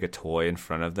age, you could take a toy in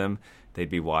front of them, they'd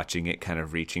be watching it, kind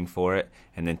of reaching for it,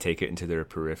 and then take it into their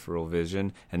peripheral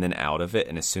vision, and then out of it.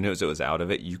 And as soon as it was out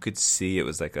of it, you could see it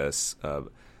was like a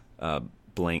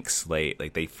blank slate.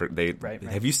 Like they Right.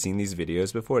 Have you seen these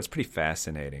videos before? It's pretty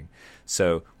fascinating.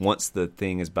 So once the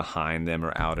thing is behind them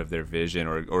or out of their vision,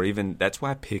 or even, that's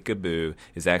why peekaboo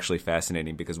is actually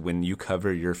fascinating, because when you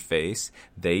cover your face,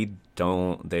 they've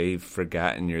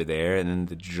forgotten you're there, and then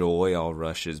the joy all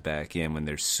rushes back in when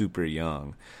they're super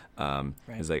young.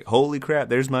 It's like, holy crap,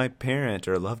 there's my parent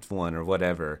or loved one or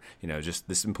whatever, just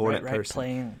this important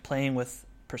person. Playing with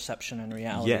perception and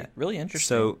reality. Yeah. Really interesting.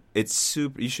 So it's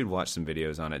super, you should watch some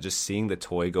videos on it. Just seeing the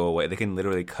toy go away. They can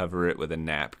literally cover it with a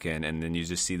napkin, and then you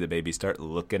just see the baby start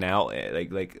looking out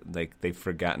like they've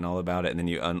forgotten all about it, and then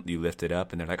you lift it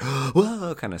up and they're like,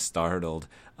 whoa, kind of startled.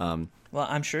 Well,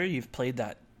 I'm sure you've played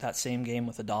that same game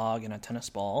with a dog and a tennis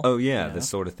ball. Oh yeah, this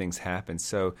sort of things happen.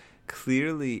 So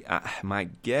clearly, my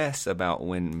guess about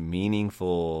when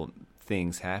meaningful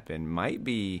things happen might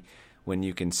be when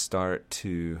you can start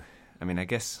to, I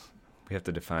guess we have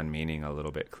to define meaning a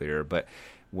little bit clearer, but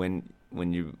when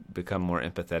you become more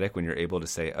empathetic, when you're able to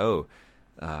say,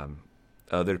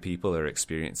 other people are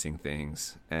experiencing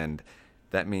things, and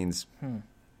that means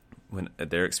when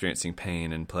they're experiencing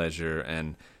pain and pleasure,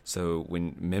 and so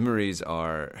when memories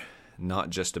are not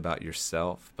just about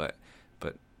yourself, but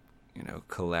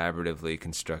collaboratively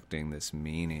constructing this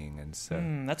meaning. And so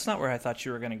that's not where I thought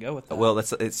you were going to go with that. Well,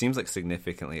 it seems like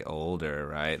significantly older,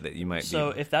 right? That you might. So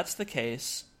if that's the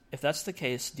case,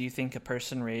 do you think a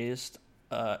person raised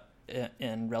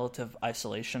in relative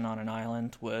isolation on an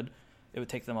island would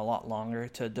take them a lot longer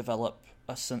to develop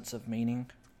a sense of meaning?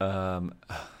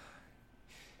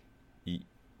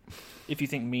 If you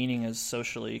think meaning is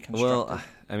socially constructed.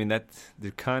 Well,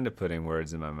 they're kind of putting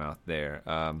words in my mouth there.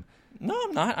 No,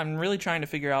 I'm not. I'm really trying to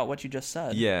figure out what you just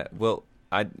said. Yeah, well,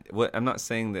 I'm not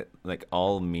saying that like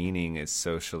all meaning is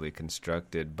socially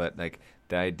constructed, but like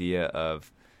the idea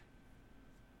of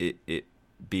it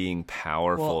being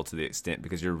powerful to the extent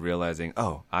because you're realizing,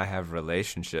 I have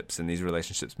relationships, and these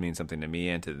relationships mean something to me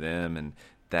and to them, and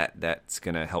that's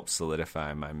going to help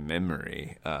solidify my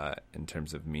memory in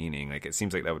terms of meaning. Like it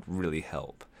seems like that would really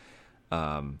help.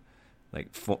 I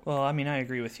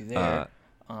agree with you there.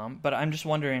 But I'm just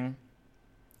wondering.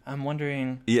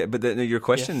 Yeah, but your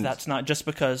question. If that's not just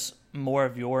because more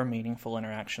of your meaningful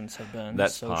interactions have been.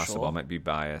 That's social. possible. I might be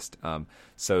biased.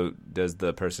 So does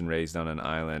the person raised on an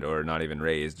island, or not even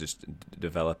raised, just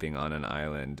developing on an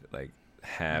island, like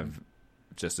have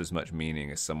just as much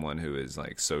meaning as someone who is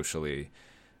like socially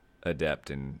adept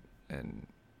and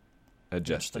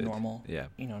adjusted? Just a normal,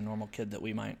 normal kid that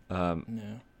we might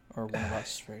know. or one of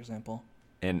us, for example.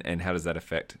 And how does that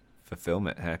affect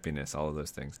fulfillment, happiness, all of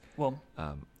those things? Well,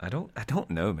 I don't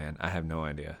know, man. I have no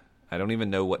idea. I don't even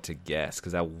know what to guess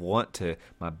because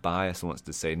my bias wants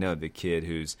to say no. The kid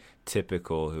who's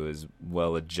typical, who is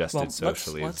well adjusted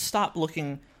socially. Let's stop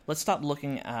looking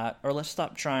at, or let's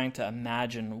stop trying to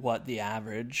imagine what the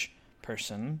average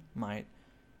person might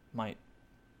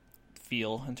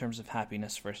feel in terms of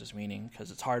happiness versus meaning,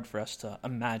 because it's hard for us to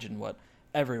imagine what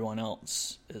everyone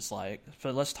else is like.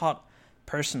 But let's talk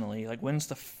personally. Like,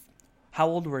 how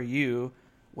old were you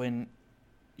when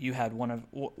you had one of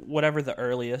whatever the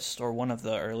earliest or one of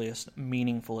the earliest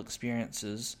meaningful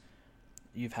experiences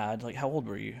you've had? Like, how old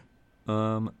were you?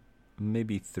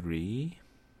 Maybe 3.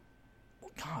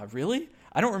 God, really?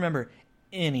 I don't remember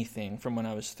anything from when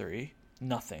I was 3.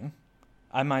 Nothing.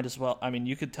 I might as well. I mean,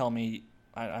 you could tell me.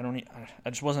 I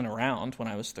just wasn't around when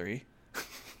I was 3.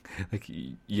 Like,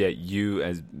 yeah,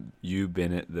 you,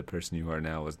 Bennett, the person you are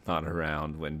now, was not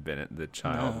around when Bennett, the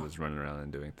child, was running around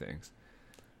and doing things.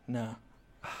 No.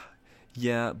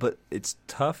 Yeah, but it's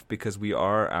tough because we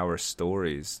are our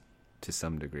stories to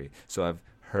some degree. So I've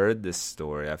heard this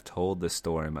story. I've told this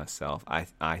story myself. I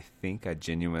think I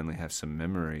genuinely have some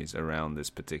memories around this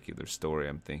particular story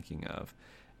I'm thinking of.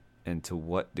 And to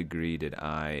what degree did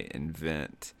I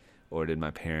invent, or did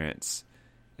my parents,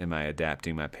 am I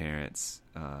adapting my parents'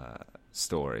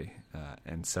 story?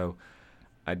 And so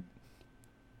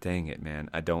dang it, man,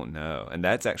 I don't know. And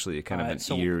that's actually a kind of an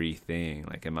eerie thing.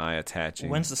 Like, am I attaching?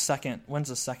 When's the second one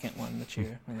that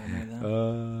you remember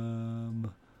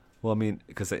then? Well, I mean,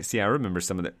 because I remember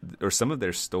some of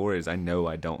their stories. I know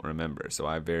I don't remember, so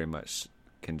I very much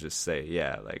can just say,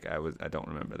 yeah, like I don't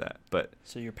remember that. But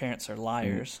so your parents are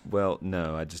liars. Well,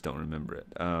 no, I just don't remember it.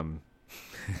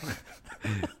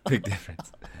 Big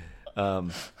difference.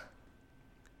 My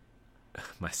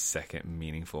second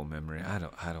meaningful memory. I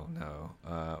don't know.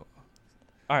 All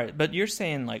right, but you're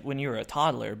saying, like, when you were a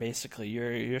toddler, basically,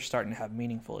 you're starting to have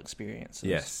meaningful experiences.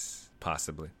 Yes,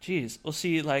 possibly. Jeez. Well,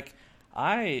 see,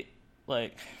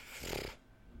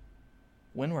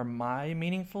 when were my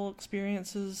meaningful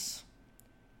experiences?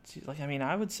 See, like, I mean,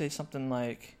 I would say something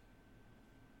like,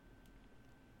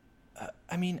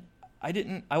 I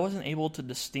wasn't able to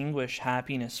distinguish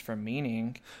happiness from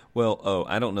meaning. Well,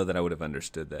 I don't know that I would have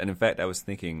understood that. And in fact, I was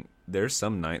thinking, there's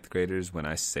some 9th graders, when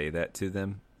I say that to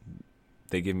them,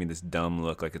 they give me this dumb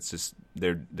look, like it's just,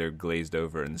 they're glazed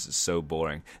over and this is so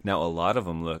boring. Now, a lot of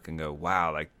them look and go,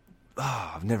 wow, like,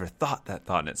 I've never thought that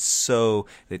thought. And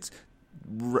it's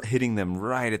hitting them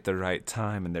right at the right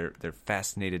time, and they're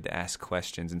fascinated to ask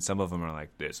questions. And some of them are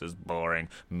like, this is boring.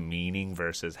 Meaning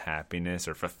versus happiness,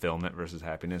 or fulfillment versus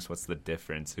happiness, what's the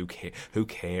difference? Who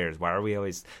cares? Why are we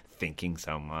always thinking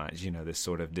so much? This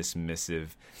sort of dismissive,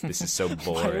 this is so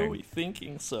boring. Why are we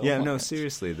thinking so much? Yeah, no,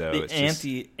 seriously though, the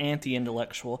it's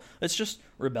anti-intellectual. It's just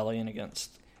rebellion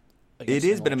against it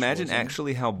is, but imagine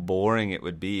actually how boring it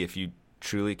would be if you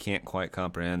truly can't quite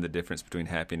comprehend the difference between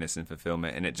happiness and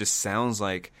fulfillment, and it just sounds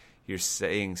like you're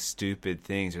saying stupid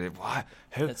things. You're like, what?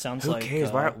 Who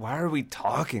cares? Why are we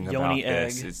talking about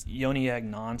this? It's yoni egg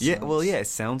nonsense. Yeah, well, yeah, it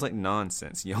sounds like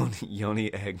nonsense.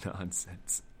 Yoni egg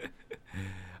nonsense.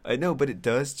 I know, but it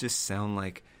does just sound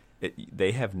like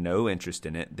they have no interest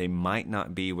in it. They might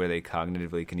not be where they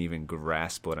cognitively can even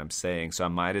grasp what I'm saying. So I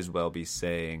might as well be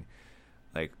saying,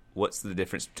 like, what's the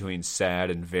difference between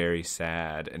sad and very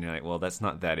sad? And you're like, well, that's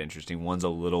not that interesting. One's a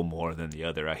little more than the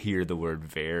other. I hear the word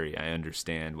very. I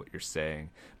understand what you're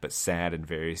saying. But sad and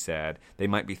very sad, they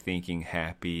might be thinking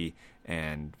happy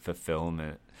and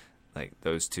fulfillment. Like,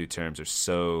 those two terms are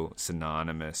so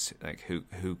synonymous. Like,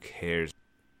 who cares?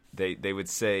 They would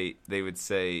say,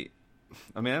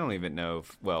 I mean, I don't even know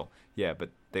if, well, yeah, but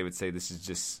they would say this is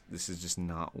just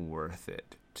not worth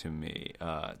it to me,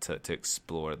 to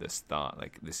explore this thought.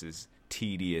 Like, this is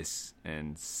tedious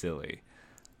and silly.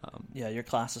 Yeah, your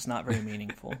class is not very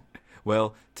meaningful.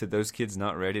 Well, to those kids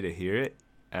not ready to hear it,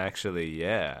 actually,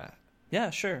 yeah.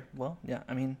 Yeah, sure. Well, yeah,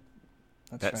 I mean,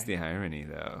 that's right. The irony,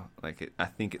 though. Like, I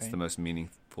think it's the most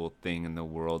meaningful thing in the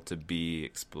world to be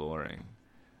exploring.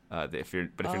 If you're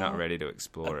not ready to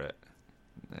explore it.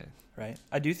 Right.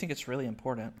 I do think it's really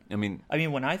important. I mean,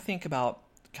 when I think about,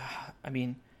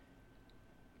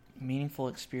 meaningful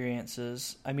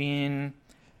experiences,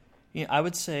 I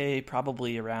would say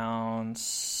probably around,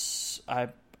 I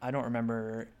don't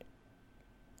remember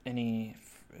any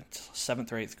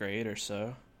 7th or 8th grade or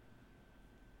so.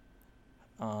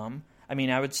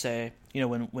 I would say,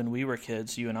 when we were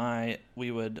kids, you and I, we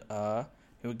would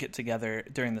get together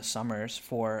during the summers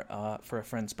for a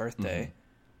friend's birthday,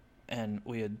 and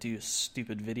we would do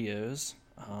stupid videos.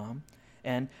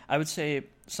 And I would say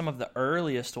some of the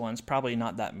earliest ones probably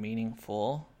not that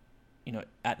meaningful,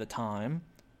 at the time.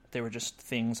 They were just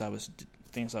things I was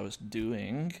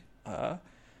doing.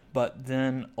 But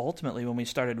then ultimately, when we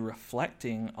started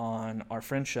reflecting on our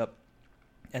friendship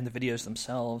and the videos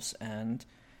themselves and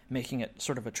making it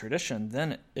sort of a tradition,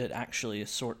 then it actually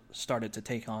started to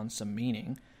take on some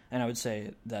meaning. And I would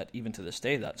say that even to this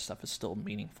day, that stuff is still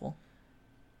meaningful.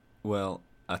 Well,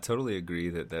 I totally agree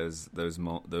that those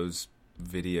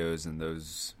videos and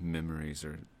those memories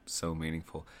are so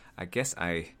meaningful. I guess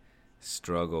I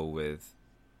struggle with.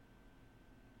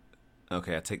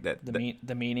 Okay, I take that. The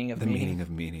meaning of the meaning. meaning of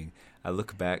meaning. I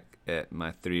look back at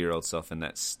my 3-year-old self in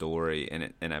that story,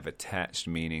 and I've attached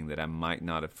meaning that I might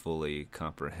not have fully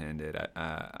comprehended.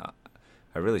 I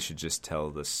really should just tell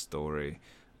the story,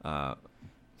 but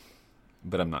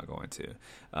I'm not going to.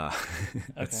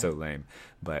 That's so lame.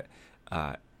 But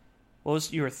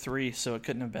you were 3, so it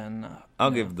couldn't have been.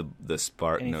 I'll give the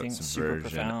Spark Notes version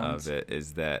profound of it.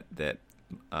 Is that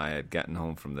I had gotten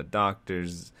home from the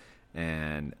doctor's,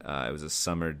 and it was a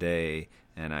summer day,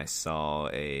 and I saw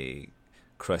a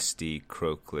crusty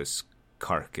crocus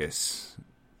carcass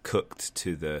cooked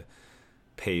to the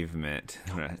pavement.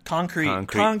 Concrete.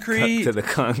 Cooked to the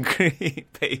concrete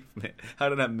pavement. How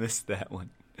did I miss that one?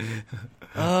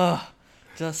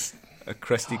 Just a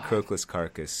crusty crocus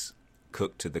carcass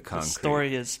cooked to the concrete. The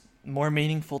story is more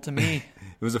meaningful to me.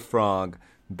 It was a frog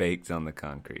baked on the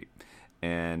concrete,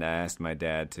 and I asked my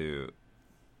dad to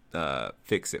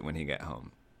fix it when he got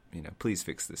home. Please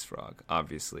fix this frog.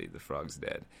 Obviously, the frog's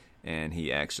dead, and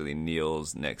he actually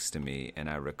kneels next to me, and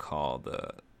I recall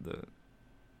the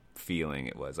feeling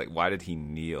it was like. Why did he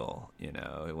kneel?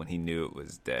 When he knew it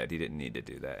was dead, he didn't need to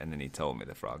do that. And then he told me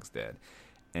the frog's dead,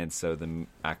 and so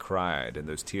I cried, and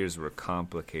those tears were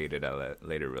complicated. I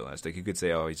later realized, you could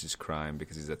say, oh, he's just crying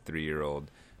because he's a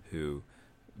 3-year-old who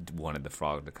wanted the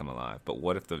frog to come alive. But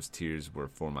what if those tears were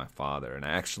for my father? And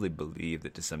I actually believe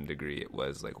that to some degree it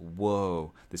was like,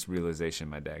 whoa, this realization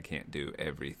my dad can't do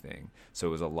everything. So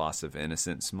it was a loss of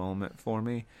innocence moment for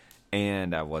me,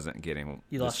 and I wasn't getting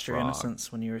You lost your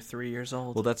innocence when you were 3 years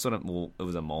old. Well, that's what it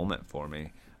was a moment for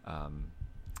me.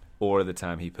 Or the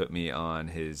time he put me on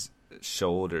his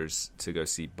shoulders to go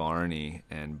see Barney,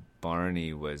 and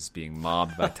Barney was being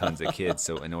mobbed by tons of kids.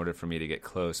 So in order for me to get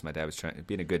close, my dad was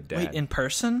being a good dad. Wait, in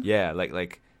person? Yeah,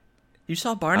 like you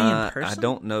saw Barney in person? I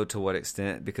don't know to what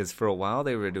extent, because for a while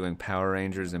they were doing Power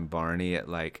Rangers and Barney at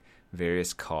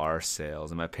various car sales,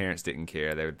 and my parents didn't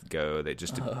care. They would go. They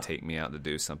just to take me out to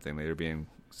do something. They were being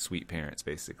sweet parents,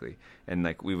 basically,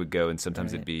 and we would go, and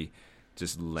sometimes it'd be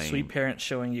just lame. Sweet parents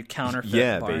showing you counterfeit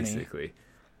Barney. Yeah, basically.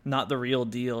 Not the real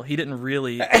deal. He didn't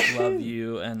really love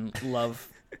you and love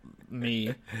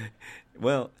me.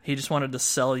 Well, he just wanted to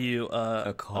sell you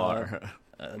a car.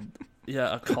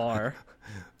 A car.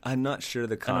 I'm not sure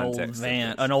the context. An old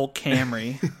van, an old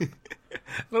Camry.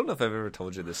 I don't know if I've ever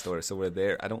told you this story. So we're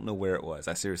there. I don't know where it was.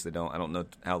 I seriously don't. I don't know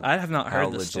how. I have not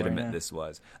heard this legitimate story, this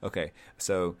was. Okay,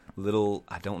 so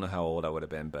I don't know how old I would have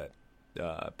been, but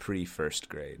pre-first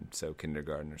grade, so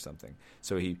kindergarten or something.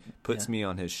 So he puts me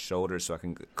on his shoulder so I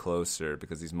can get closer,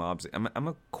 because these mobs. I'm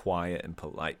a quiet and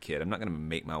polite kid. I'm not going to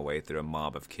make my way through a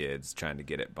mob of kids trying to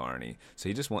get at Barney. So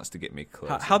he just wants to get me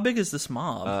closer. How big is this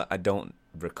mob? I don't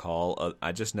recall.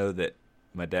 I just know that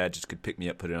my dad just could pick me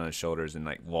up, put it on his shoulders, and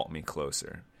walk me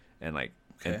closer, and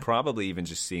and probably even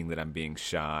just seeing that I'm being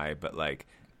shy, but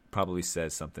probably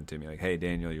says something to me like, "Hey,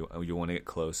 Daniel, you want to get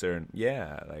closer?" And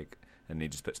and he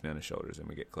just puts me on his shoulders, and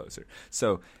we get closer.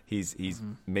 So he's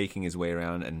making his way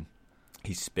around, and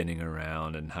he's spinning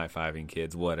around and high-fiving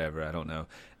kids, whatever, I don't know.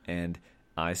 And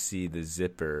I see the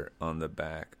zipper on the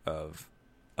back of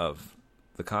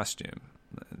the costume,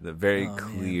 the very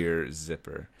clear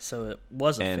zipper. So it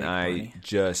wasn't. And I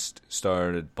just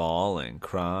started bawling,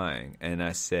 crying, and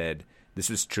I said, this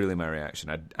was truly my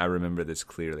reaction. I remember this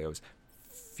clearly. I was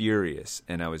furious,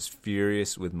 and I was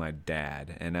furious with my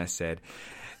dad, and I said,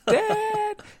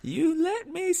 "Dad, you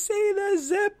let me see the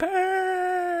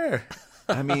zipper."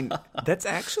 I mean, that's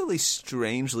actually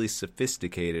strangely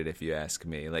sophisticated, if you ask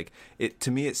me.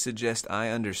 To me, it suggests I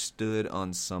understood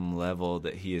on some level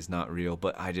that he is not real,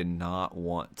 but I did not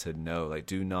want to know.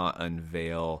 Do not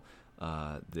unveil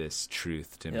this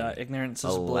truth to me. Yeah, ignorance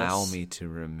is bliss. Allow me to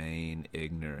remain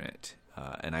ignorant.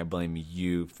 And I blame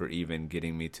you for even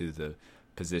getting me to the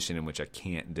position in which I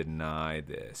can't deny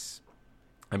this.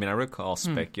 I mean, I recall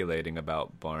speculating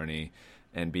about Barney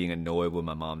and being annoyed with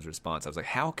my mom's response. I was like,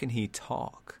 how can he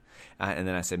talk? And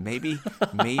then I said, maybe,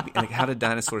 how do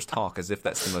dinosaurs talk? As if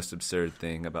that's the most absurd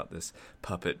thing about this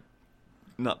puppet,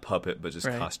 not puppet, but just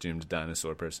costumed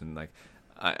dinosaur person.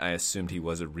 I assumed he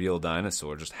was a real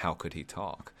dinosaur. Just how could he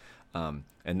talk? And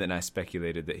then I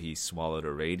speculated that he swallowed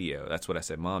a radio. That's what I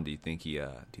said. Mom, do you think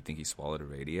he swallowed a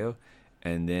radio?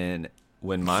 And then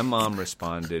when my mom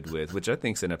responded with, which I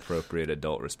think is an appropriate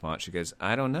adult response, she goes,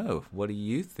 I don't know. What do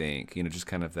you think? You know, just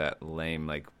kind of that lame,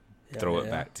 like, throw it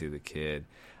back to the kid.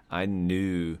 I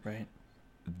knew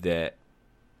that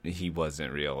he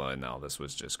wasn't real and all this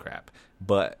was just crap.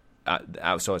 But so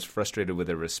I was frustrated with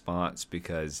the response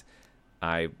because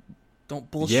don't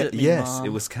bullshit me, yes, Mom. it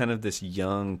was kind of this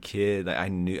young kid. I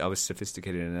knew I was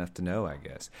sophisticated enough to know, I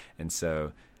guess. And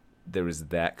so there was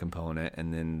that component,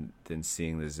 and then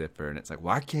seeing the zipper, and it's like,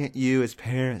 why can't you as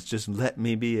parents just let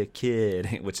me be a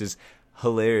kid? Which is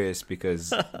hilarious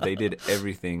because they did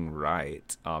everything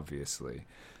right, obviously.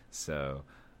 So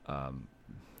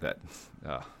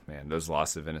those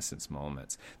loss of innocence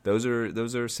moments, those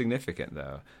are significant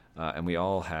though, and we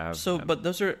all have. So, but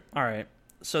those are all right.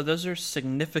 So those are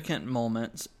significant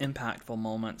moments, impactful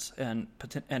moments, and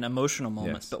emotional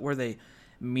moments. Yes. But were they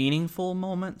meaningful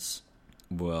moments?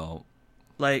 Well,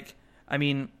 like, I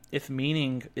mean, if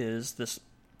meaning is this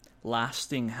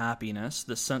lasting happiness,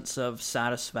 the sense of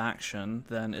satisfaction,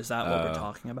 then is that what we're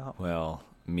talking about? Well,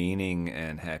 meaning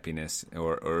and happiness,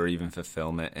 or even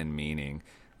fulfillment and meaning.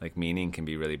 Like, meaning can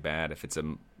be really bad if it's a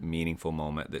meaningful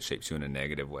moment that shapes you in a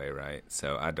negative way, right?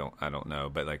 So I don't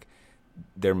know, but like,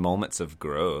 they're moments of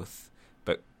growth.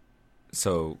 But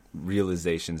so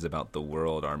realizations about the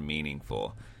world are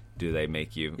meaningful. Do they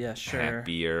make you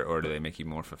happier, or do they make you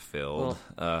more fulfilled?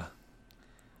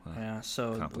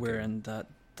 So we're in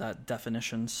that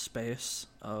definition space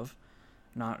of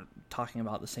not talking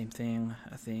about the same thing,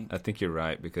 I think. I think you're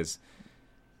right, because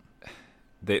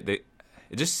it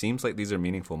just seems like these are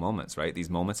meaningful moments, right?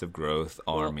 These moments of growth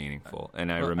are meaningful,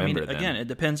 and I remember them. Again, it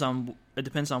depends on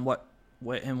what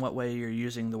in what way you're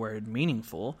using the word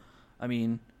meaningful. I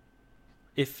mean,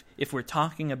 if we're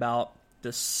talking about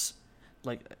this,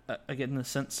 like, again, in the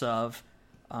sense of,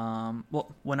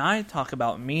 when I talk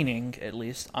about meaning, at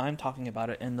least, I'm talking about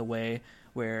it in the way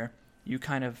where you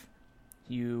kind of,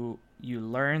 you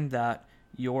learn that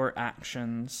your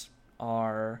actions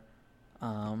are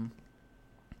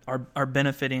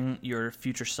benefiting your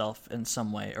future self in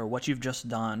some way, or what you've just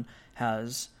done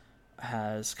has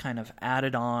kind of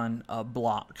added on a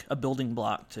building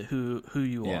block to who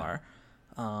you are.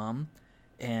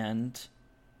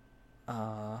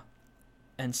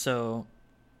 And so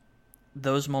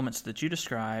those moments that you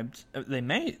described, they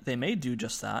may do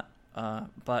just that,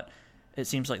 but it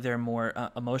seems like they're more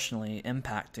emotionally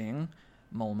impacting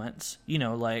moments.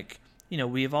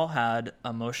 We've all had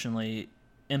emotionally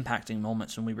impacting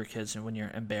moments when we were kids, and when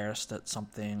you're embarrassed at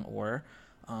something, or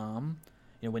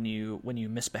when you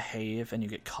misbehave and you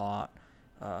get caught,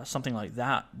 something like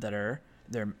that. They're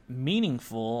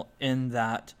meaningful in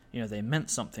that they meant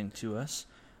something to us.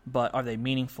 But are they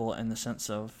meaningful in the sense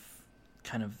of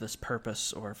kind of this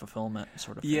purpose or fulfillment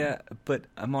sort of thing? Yeah, but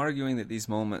I'm arguing that these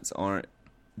moments aren't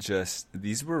just...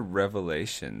 These were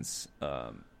revelations.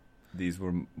 These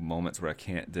were moments where I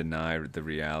can't deny the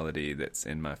reality that's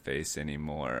in my face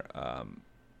anymore.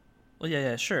 Well,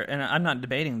 yeah, sure. And I'm not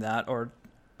debating that or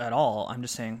at all. I'm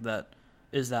just saying that,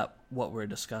 is that what we're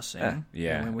discussing?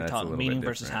 When we talk meaning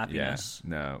versus happiness. Yeah,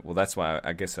 no. Well, that's why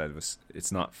I guess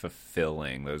it's not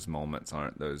fulfilling. Those moments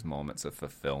aren't those moments of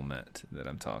fulfillment that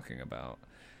I'm talking about.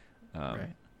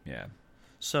 Right. Yeah.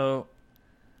 So,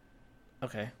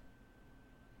 okay.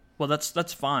 Well,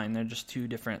 that's fine. They're just two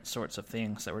different sorts of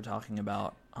things that we're talking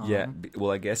about.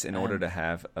 Well, I guess in order to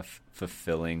have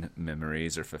fulfilling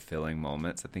memories or fulfilling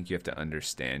moments, I think you have to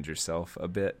understand yourself a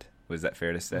bit. Was that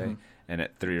fair to say? Mm-hmm. And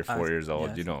at 3 or 4 years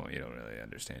old, you don't really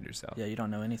understand yourself. Yeah, you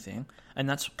don't know anything, and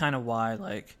that's kind of why,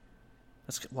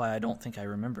 that's why I don't think I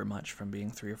remember much from being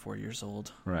 3 or 4 years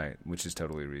old. Right, which is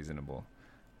totally reasonable,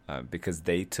 because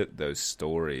they took those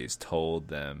stories, told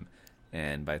them,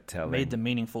 and by telling, made them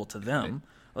meaningful to them.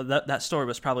 Well, that story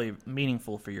was probably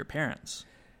meaningful for your parents.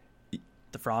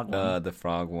 The frog one. The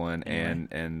frog one, anyway.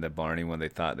 and the Barney one, they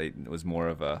thought it was more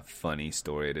of a funny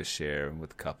story to share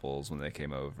with couples when they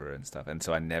came over and stuff. And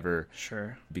so I never,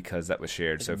 because that was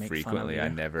shared so frequently, I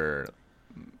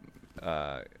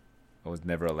was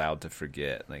never allowed to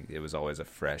forget. Like, it was always a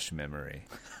fresh memory.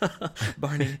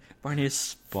 Barney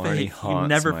is Barney fake. You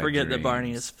never forget dreams. that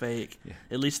Barney is fake. Yeah.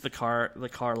 At least the car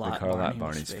lot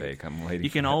Barney's fake. I'm waiting. You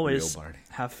can for always real Barney.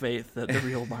 Have faith that the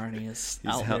real Barney is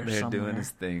He's out there somewhere. Doing his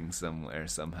thing somewhere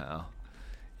somehow.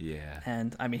 Yeah.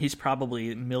 And I mean, he's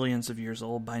probably millions of years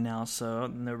old by now, so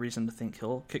no reason to think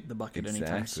he'll kick the bucket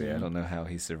anytime soon. Exactly. I don't know how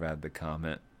he survived the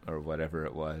comet or whatever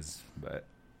it was, but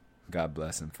God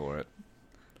bless him for it.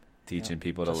 Teaching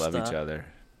people to love each other.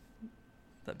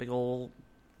 that big old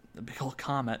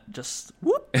comet just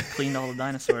whoop cleaned all the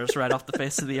dinosaurs right off the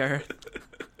face of the earth.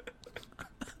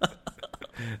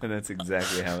 And that's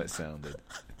exactly how it sounded.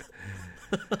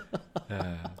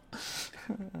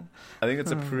 I think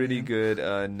it's a pretty good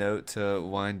note to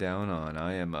wind down on.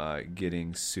 I am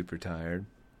getting super tired.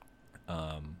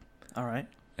 All right.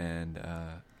 And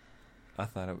I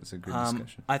thought it was a good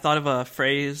discussion. I thought of a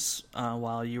phrase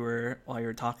while you were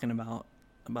talking about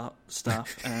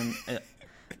stuff, and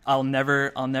I'll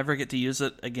never get to use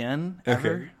it again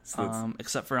ever, Okay. So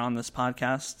except for on this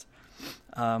podcast.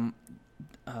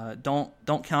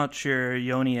 Don't count your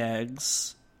yoni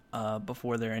eggs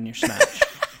before they're in your snatch.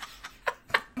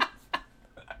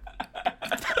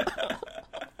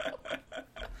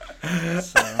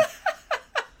 So.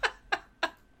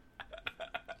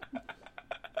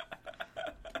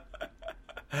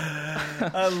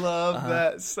 I love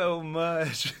that so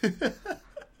much.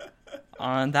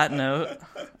 On that note,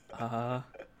 I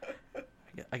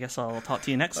guess I'll talk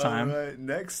to you next time. All right,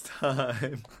 next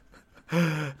time.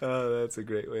 Oh, that's a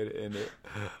great way to end it.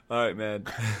 All right, man.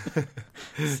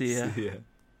 See ya. See ya.